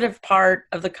conservative part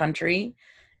of the country.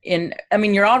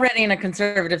 You're already in a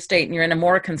conservative state and you're in a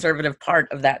more conservative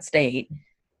part of that state.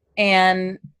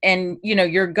 And, you know,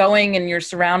 you're going and you're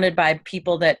surrounded by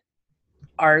people that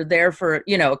are there for,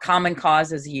 you know, a common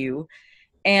cause as you.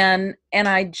 And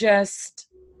I just,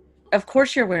 of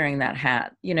course you're wearing that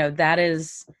hat. You know, that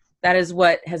is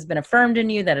what has been affirmed in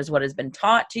you. That is what has been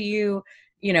taught to you,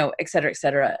 you know, et cetera, et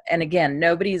cetera. And again,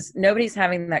 nobody's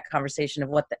having that conversation of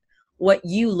what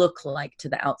you look like to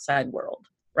the outside world.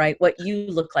 Right? What you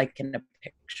look like in a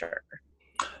picture.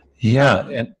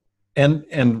 Yeah,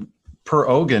 and per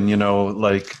Ogun,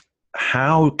 like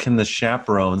how can the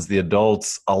chaperones, the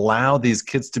adults, allow these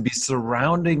kids to be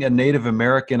surrounding a Native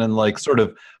American and like sort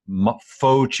of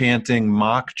faux chanting,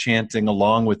 mock chanting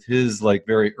along with his like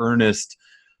very earnest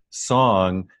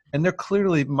song, and they're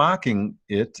clearly mocking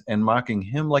it and mocking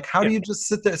him. Like, how do you just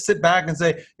sit back and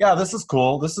say, yeah, this is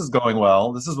cool, this is going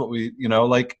well, this is what we,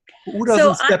 like, who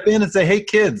doesn't step in and say, hey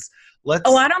kids,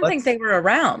 I don't think they were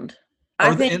around.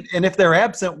 And if they're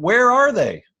absent, where are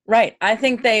they? Right. I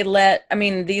think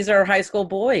these are high school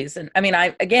boys. And when I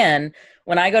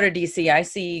go to DC, I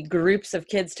see groups of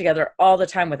kids together all the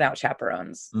time without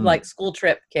chaperones, like school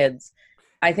trip kids.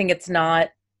 I think it's not.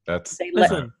 I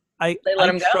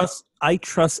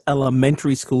trust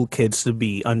elementary school kids to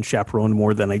be unchaperoned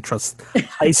more than I trust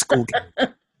high school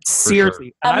kids.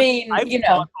 Seriously. Sure. I've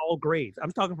taught all grades.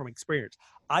 I'm talking from experience.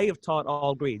 I have taught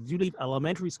all grades. You leave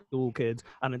elementary school kids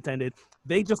unattended,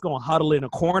 they just gonna huddle in a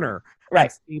corner, right?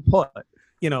 Stay put. Right.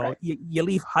 You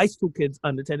leave high school kids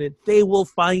unattended, they will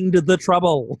find the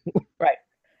trouble. Right.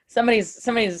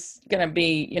 Somebody's gonna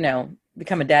be,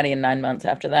 become a daddy in 9 months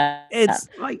after that. It's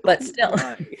like, but still.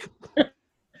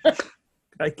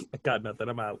 I got nothing.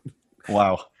 I'm out.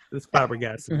 Wow. This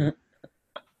flabbergasted.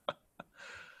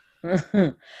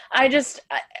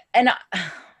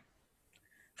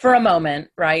 For a moment,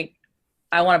 right,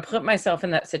 I want to put myself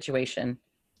in that situation.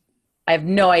 I have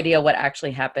no idea what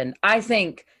actually happened. I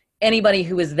think anybody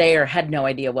who was there had no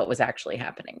idea what was actually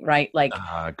happening, right? Like,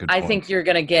 I think you're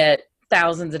going to get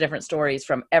thousands of different stories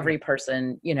from every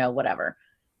person, whatever.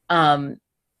 I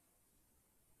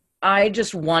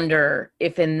just wonder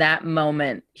if in that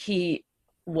moment he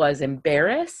was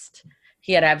embarrassed.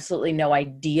 He had absolutely no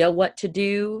idea what to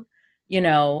do.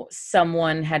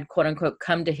 Someone had, quote unquote,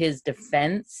 come to his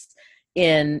defense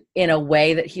in a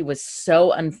way that he was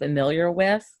so unfamiliar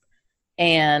with.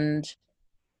 And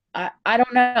I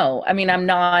don't know.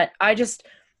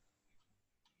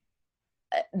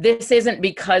 This isn't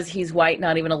because he's white,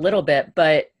 not even a little bit,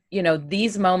 but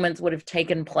these moments would have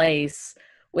taken place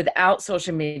without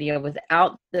social media,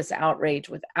 without this outrage,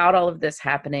 without all of this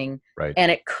happening. Right.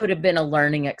 And it could have been a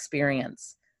learning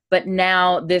experience. But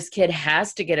now this kid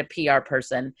has to get a PR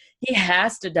person. He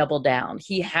has to double down.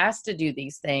 He has to do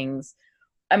these things.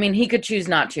 He could choose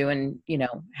not to and,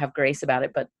 have grace about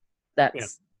it, but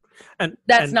that's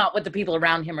not what the people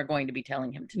around him are going to be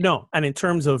telling him to do. No. And in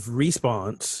terms of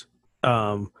response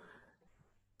to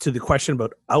the question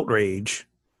about outrage,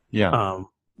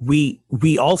 we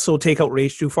also take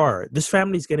outrage too far. This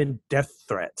family's getting death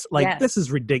threats. This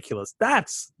is ridiculous.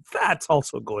 That's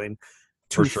also going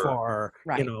too far,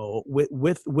 right.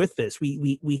 With this.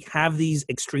 We have these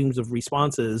extremes of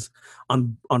responses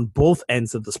on both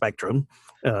ends of the spectrum,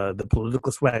 the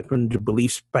political spectrum, the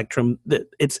belief spectrum.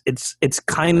 It's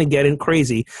kind of getting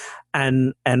crazy,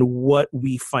 and what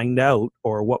we find out,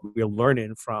 or what we're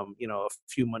learning from a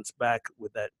few months back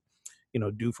with that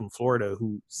dude from Florida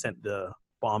who sent the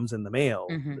bombs in the mail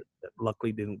that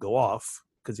luckily didn't go off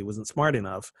because he wasn't smart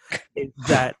enough, is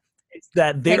that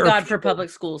there Thank God for public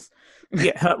schools.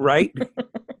 Yeah, right.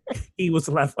 He was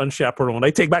left unchaperoned.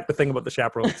 I take back the thing about the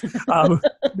chaperones.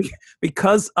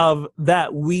 Because of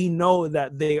that, we know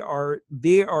that there are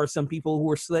some people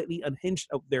who are slightly unhinged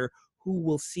out there who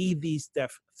will see these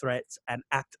death threats and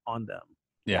act on them.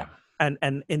 Yeah. And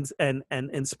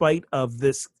in spite of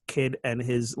this kid and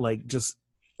his just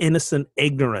innocent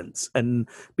ignorance, and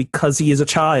because he is a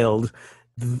child,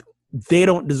 they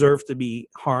don't deserve to be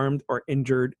harmed or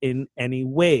injured in any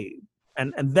way.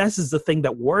 And this is the thing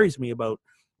that worries me about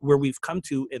where we've come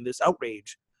to in this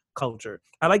outrage culture.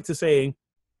 I like to say,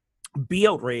 be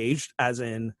outraged as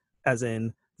in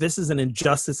this is an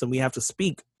injustice and we have to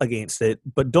speak against it,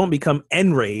 but don't become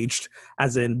enraged,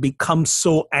 as in become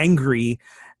so angry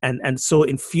and so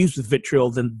infused with vitriol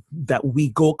then that we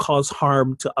go cause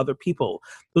harm to other people.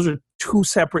 Those are two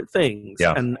separate things.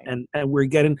 Yeah. And we're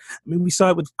getting, we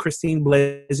saw it with Christine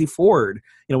Blasey Ford,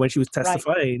 when she was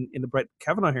testifying in the Brett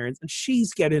Kavanaugh hearings, and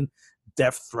she's getting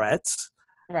death threats.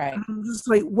 Right. I'm just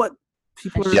like, what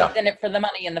people are in it for the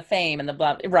money and the fame and the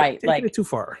blah. Right. Taking it too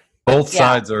far. Both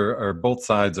sides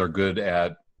are good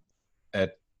at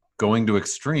going to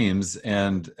extremes.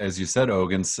 And as you said,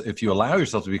 Ogun, if you allow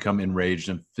yourself to become enraged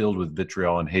and filled with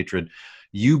vitriol and hatred,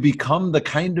 you become the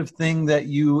kind of thing that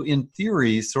you, in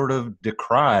theory, sort of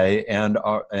decry and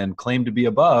claim to be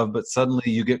above, but suddenly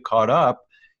you get caught up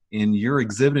in your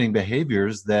exhibiting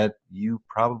behaviors that you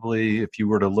probably, if you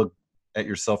were to look at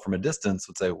yourself from a distance,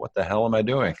 would say, what the hell am I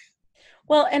doing?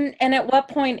 Well, and at what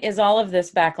point is all of this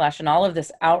backlash and all of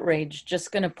this outrage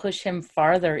just going to push him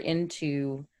farther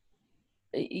into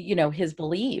his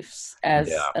beliefs as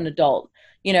Yeah. an adult,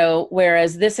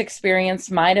 whereas this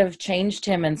experience might have changed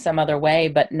him in some other way,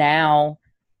 but now,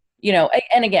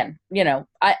 and again,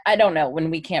 I don't know, when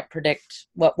we can't predict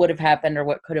what would have happened or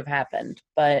what could have happened,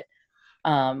 but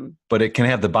it can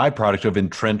have the byproduct of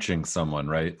entrenching someone,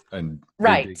 right? And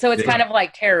right. So it's kind of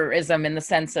like terrorism in the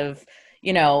sense of,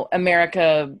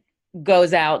 America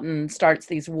goes out and starts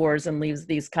these wars and leaves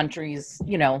these countries,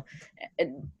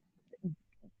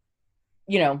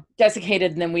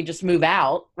 desiccated, and then we just move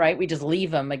out, right? We just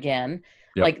leave them again.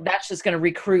 Yep. Like, that's just going to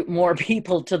recruit more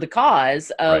people to the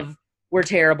cause of, right, we're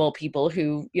terrible people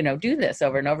who, do this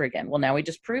over and over again. Well, now we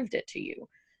just proved it to you,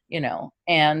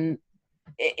 and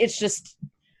it's just,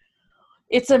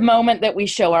 it's a moment that we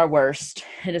show our worst.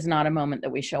 It is not a moment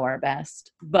that we show our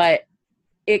best, but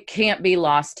it can't be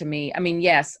lost to me. I mean,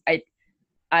 yes,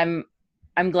 I'm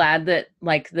glad that,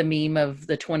 like, the meme of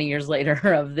the 20 years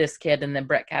later of this kid and then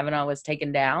Brett Kavanaugh was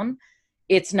taken down.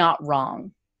 It's not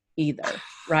wrong either,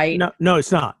 right? No,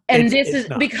 it's not. And it's is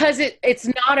not. Because it's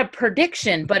not a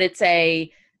prediction, but it's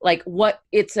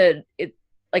it's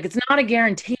not a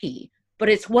guarantee, but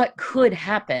it's what could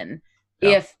happen.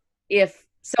 Yeah. If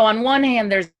so, on one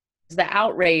hand, there's the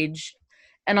outrage,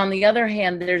 and on the other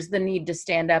hand, there's the need to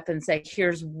stand up and say,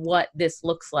 here's what this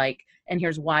looks like, and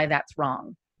here's why that's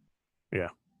wrong. Yeah.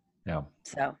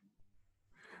 So,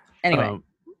 anyway.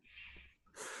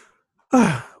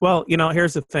 Well,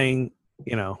 here's the thing,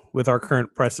 with our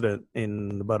current president,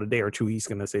 in about a day or two, he's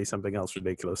going to say something else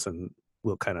ridiculous, and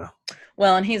we'll kind of.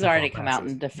 Well, and he's already come out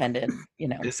and defended,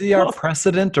 Is he our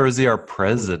precedent or is he our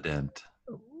president?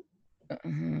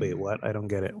 Wait, what? I don't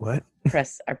get it. What? Our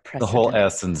president. The whole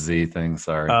S and Z thing.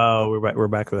 Sorry. Oh, we're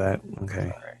back with that.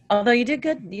 Okay. Although you did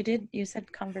good. You said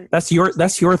convert. That's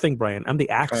your thing, Brian. I'm the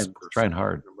axe. Trying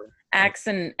hard. Axe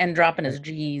and dropping his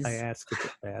G's. I ask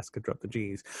to drop the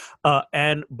G's.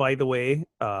 And by the way,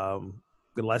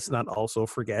 let's not also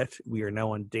forget, we are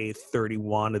now on day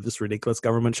 31 of this ridiculous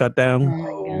government shutdown.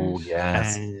 Oh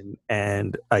yes.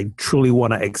 And I truly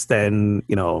want to extend,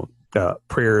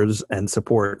 prayers and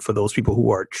support for those people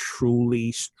who are truly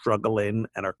struggling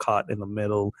and are caught in the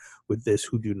middle with this,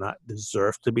 who do not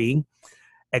deserve to be.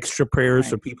 Extra prayers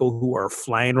for people who are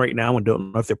flying right now and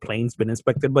don't know if their plane's been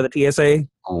inspected by the TSA.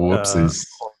 Whoopsies.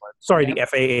 The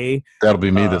FAA. That'll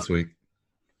be me this week.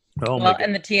 Oh, well,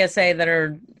 and the TSA that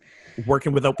are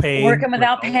working without pay.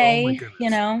 It's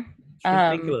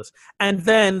ridiculous. And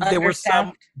then there were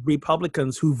some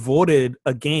Republicans who voted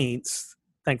against,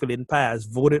 thankfully didn't pass,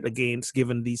 voted against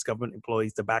giving these government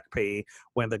employees the back pay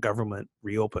when the government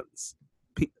reopens.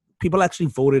 People actually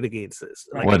voted against this.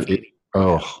 I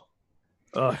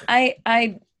Derek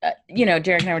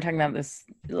and I were talking about this.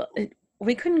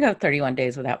 We couldn't go 31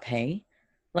 days without pay.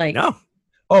 Like, no.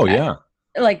 Oh yeah.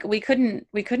 Like we couldn't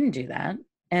do that.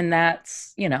 And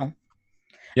that's, Yeah,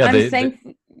 I'm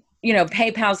saying,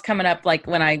 PayPal's coming up. Like,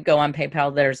 when I go on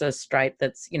PayPal, there's a stripe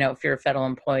that's, if you're a federal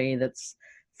employee that's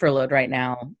furloughed right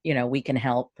now, we can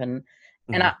help. And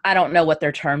I don't know what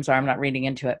their terms are. I'm not reading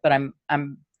into it, but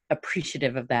I'm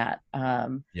appreciative of that.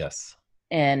 Yes.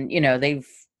 And,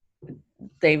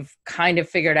 they've kind of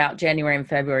figured out January and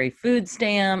February food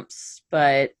stamps,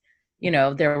 but,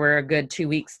 there were a good 2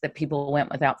 weeks that people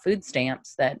went without food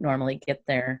stamps that normally get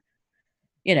their,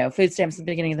 food stamps at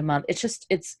the beginning of the month. It's just,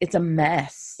 it's a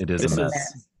mess. It is a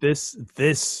mess.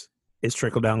 This is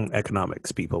trickle-down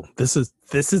economics, people. This is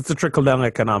the trickle-down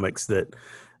economics that,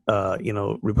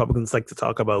 Republicans like to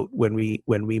talk about. When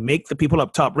we make the people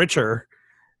up top richer,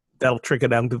 that'll trickle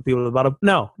down to the people at the bottom.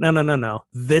 No.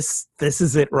 This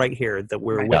is it right here that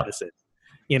we're witnessing.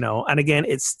 And again,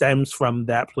 it stems from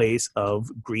that place of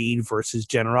greed versus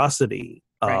generosity,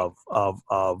 of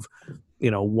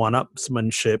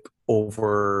one-upsmanship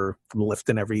over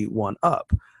lifting everyone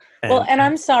up. And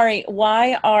I'm sorry,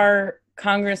 why are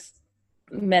Congressmen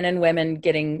and women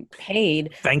getting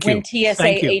paid when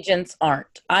TSA agents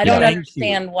aren't? I don't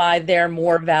understand why they're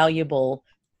more valuable.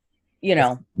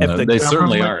 They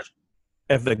certainly aren't.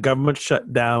 If the government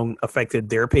shutdown affected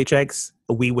their paychecks,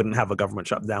 we wouldn't have a government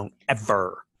shutdown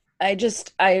ever.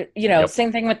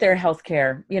 Same thing with their health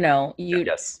care.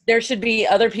 There should be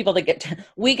other people that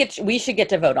we should get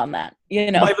to vote on that.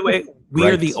 By the way, we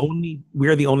are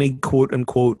the only quote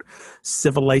unquote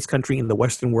civilized country in the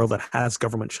Western world that has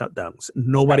government shutdowns.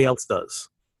 Nobody else does.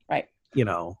 Right.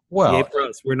 Well, for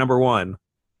us, we're number one.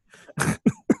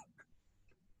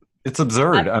 It's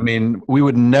absurd. I mean, we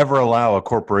would never allow a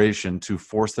corporation to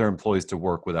force their employees to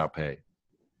work without pay.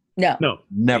 No,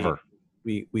 never.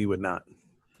 We would not.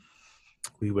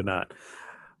 We would not.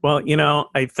 Well,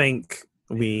 I think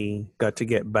we got to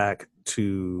get back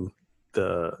to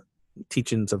the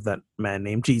teachings of that man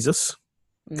named Jesus,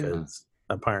 because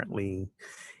apparently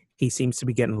he seems to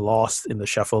be getting lost in the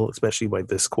shuffle, especially by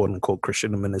this quote unquote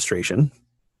Christian administration.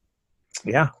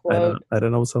 Yeah, I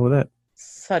don't know what's up with that.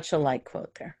 Such a light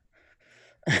quote there.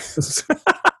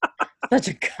 Such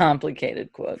a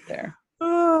complicated quote there.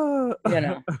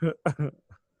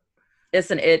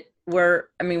 Listen,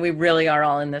 we really are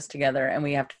all in this together, and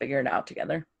we have to figure it out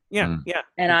together. Yeah.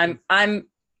 And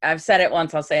I've said it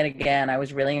once, I'll say it again. I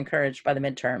was really encouraged by the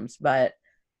midterms, but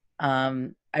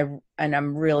I'm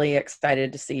really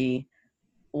excited to see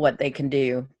what they can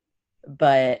do.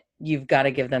 But you've got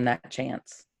to give them that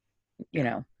chance,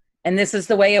 And this is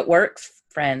the way it works,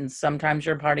 friends. Sometimes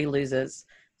your party loses,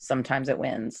 sometimes it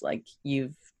wins.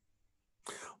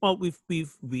 Well,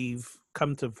 we've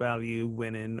come to value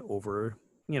winning over,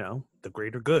 the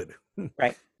greater good,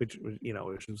 right? which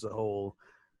was the whole,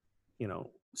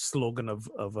 slogan of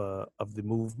the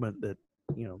movement that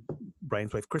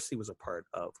Brian's wife Christy was a part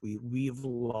of. We've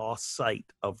lost sight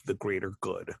of the greater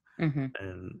good,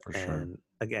 and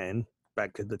again,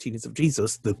 back to the teachings of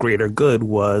Jesus, the greater good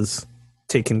was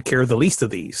taking care of the least of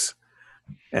these,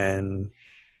 and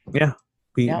the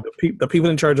people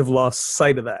in charge have lost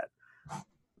sight of that.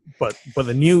 But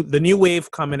the new wave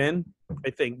coming in,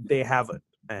 I think they have it,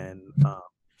 and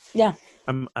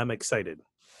I'm excited.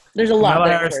 There's a lot.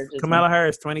 Kamala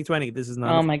Harris, 2020. This is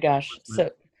not. Oh my gosh! So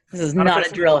this is not a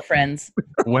drill, friends.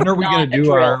 When are we going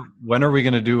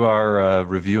to do our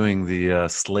reviewing the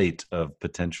slate of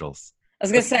potentials? I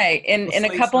was going to say in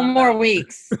a couple more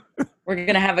weeks, we're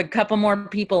going to have a couple more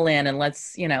people in, and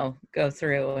let's go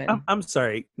through. And... I'm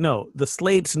sorry, no, the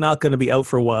slate's not going to be out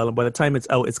for a while, and by the time it's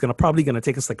out, it's probably going to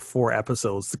take us like 4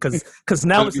 episodes because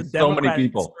now it's a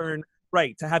Democratic turn.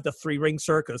 Right, to have the 3-ring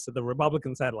circus that the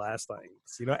Republicans had last time.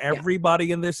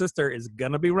 Everybody and their sister is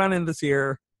going to be running next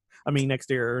year.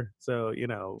 So, It's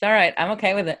all right. I'm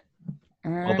okay with it.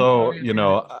 Although,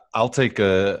 I'll take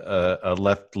a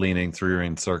left-leaning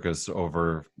 3-ring circus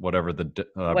over whatever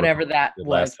whatever that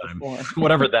was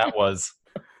whatever that was.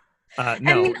 No. I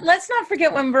mean, let's not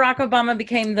forget when Barack Obama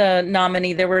became the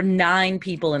nominee, there were 9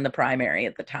 people in the primary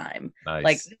at the time.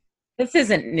 Nice. This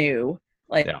isn't new.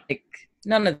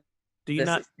 None of Do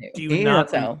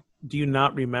you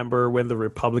not remember when the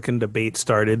Republican debate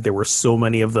started? There were so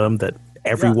many of them that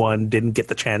everyone didn't get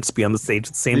the chance to be on the stage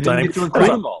at the same time.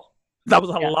 That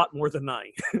was a lot more than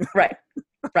 9. Right.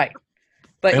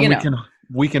 But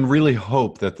we can really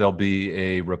hope that there'll be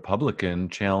a Republican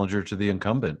challenger to the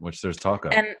incumbent, which there's talk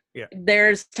of. And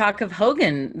there's talk of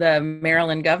Hogan, the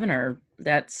Maryland governor.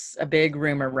 That's a big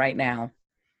rumor right now.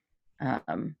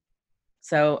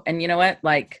 So, and you know what?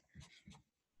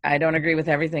 I don't agree with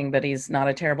everything, but he's not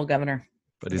a terrible governor.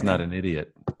 But he's not an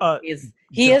idiot.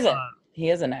 He isn't. He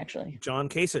isn't actually. John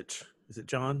Kasich. Is it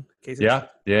John Kasich?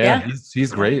 Yeah.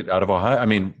 He's great out of Ohio. I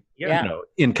mean,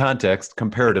 in context,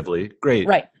 comparatively, great.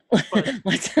 Right.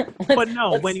 But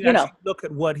when you actually look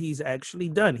at what he's actually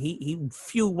done,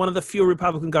 one of the few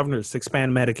Republican governors to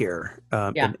expand Medicare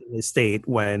in his state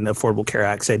when the Affordable Care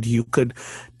Act said you could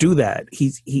do that.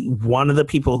 He's one of the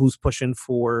people who's pushing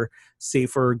for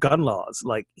safer gun laws.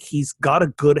 He's got a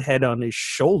good head on his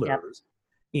shoulders.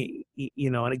 And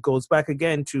it goes back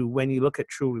again to when you look at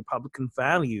true Republican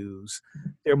values,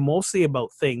 they're mostly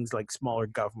about things like smaller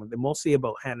government. They're mostly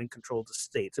about handing control to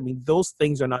states. I mean, those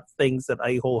things are not things that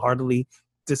I wholeheartedly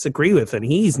disagree with. And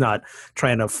he's not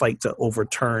trying to fight to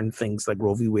overturn things like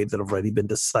Roe v. Wade that have already been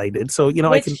decided. So,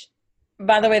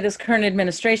 by the way, this current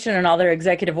administration and all their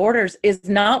executive orders is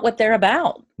not what they're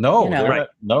about. No,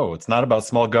 no, it's not about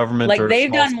small government. They've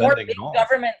done more big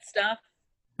government stuff.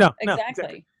 No,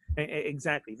 exactly.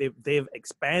 Exactly. They've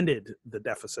expanded the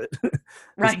deficit.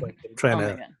 Right.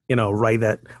 Trying to write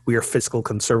that we are fiscal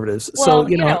conservatives. Well,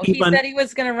 so, he said he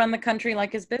was going to run the country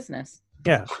like his business.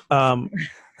 Yeah.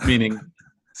 Meaning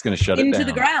it's going to shut it down. Into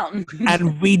the ground.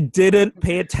 And we didn't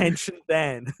pay attention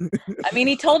then. I mean,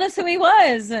 he told us who he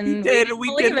was. And he did.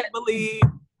 We didn't believe.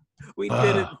 We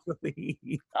didn't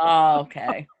believe. Oh,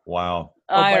 okay. Wow.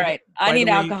 All right. I need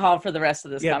alcohol for the rest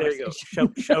of this conversation. There you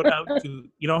go. Shout out to,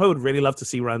 who I would really love to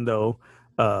see run, though?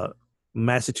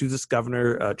 Massachusetts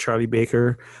Governor Charlie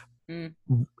Baker.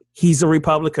 He's a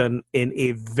Republican in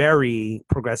a very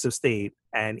progressive state,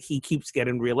 and he keeps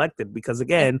getting reelected because,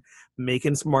 again,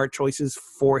 making smart choices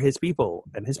for his people.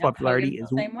 And his popularity is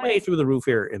way through the roof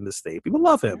here in the state. People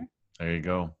love him. There you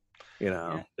go. There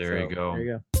you go. There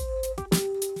you go.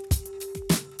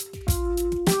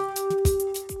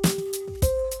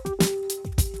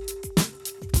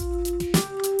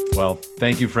 Well,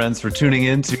 thank you, friends, for tuning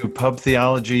in to Pub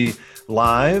Theology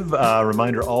Live.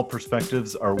 Reminder, all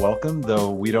perspectives are welcome, though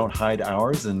we don't hide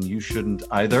ours, and you shouldn't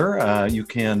either. You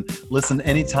can listen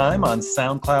anytime on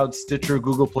SoundCloud, Stitcher,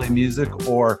 Google Play Music,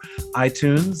 or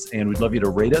iTunes, and we'd love you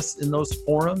to rate us in those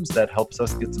forums. That helps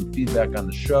us get some feedback on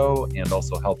the show and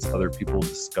also helps other people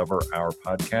discover our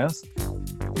podcast.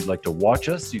 If you'd like to watch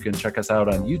us, you can check us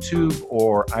out on YouTube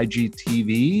or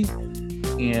IGTV.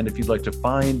 And if you'd like to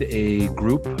find a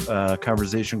group,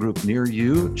 conversation group near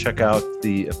you, check out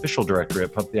the official directory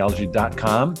at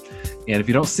pubtheology.com. And if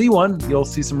you don't see one, you'll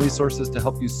see some resources to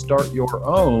help you start your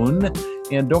own.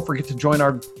 And don't forget to join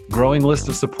our growing list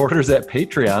of supporters at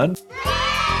Patreon.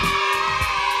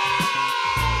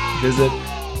 Visit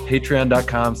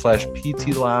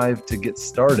patreon.com/PTLive to get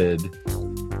started.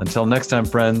 Until next time,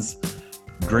 friends,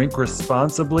 drink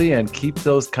responsibly and keep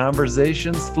those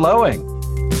conversations flowing.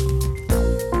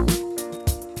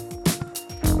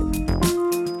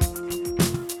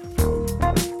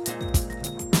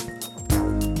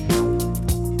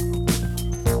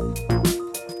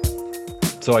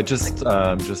 So I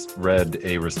just read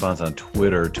a response on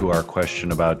Twitter to our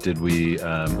question about did we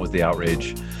was the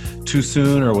outrage too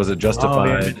soon or was it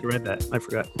justified? Oh, yeah, I read that. I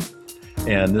forgot.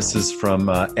 And this is from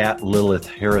at Lilith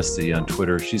Heresy on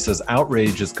Twitter. She says,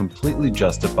 outrage is completely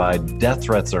justified. Death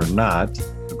threats are not.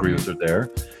 Agree with her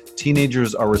there.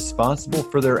 Teenagers are responsible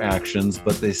for their actions,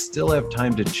 but they still have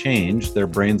time to change. Their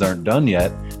brains aren't done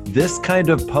yet. This kind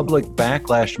of public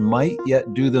backlash might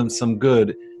yet do them some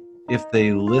good if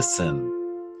they listen.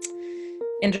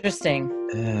 Interesting.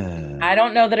 I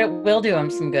don't know that it will do them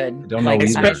some good. Don't know either.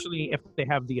 Especially if they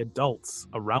have the adults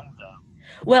around them.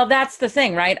 Well, that's the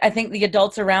thing, right? I think the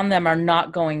adults around them are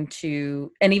not going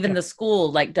to, and even the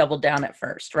school like doubled down at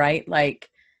first, right?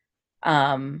 Like,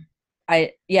 I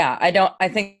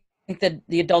think that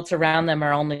the adults around them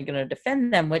are only going to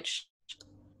defend them, which,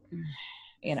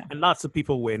 you know. And lots of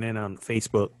people went in on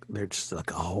Facebook. They're just like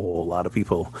a whole lot of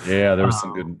people. Yeah, there was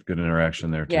some good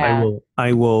interaction there too. Yeah.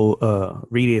 I will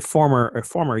read a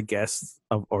former guest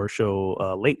of our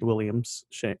show, Leighton Williams,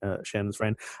 Shannon's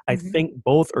friend. I think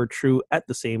both are true at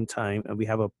the same time, and we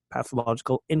have a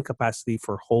pathological incapacity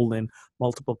for holding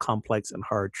multiple complex and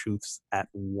hard truths at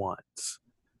once.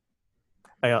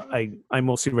 I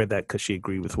mostly read that because she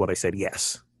agreed with what I said.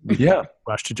 Yes. Yeah.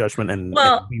 Rush to judgment, and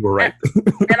we were right.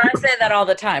 And I say that all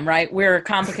the time, right? We're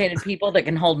complicated people that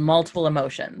can hold multiple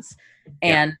emotions,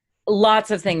 and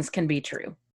lots of things can be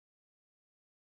true.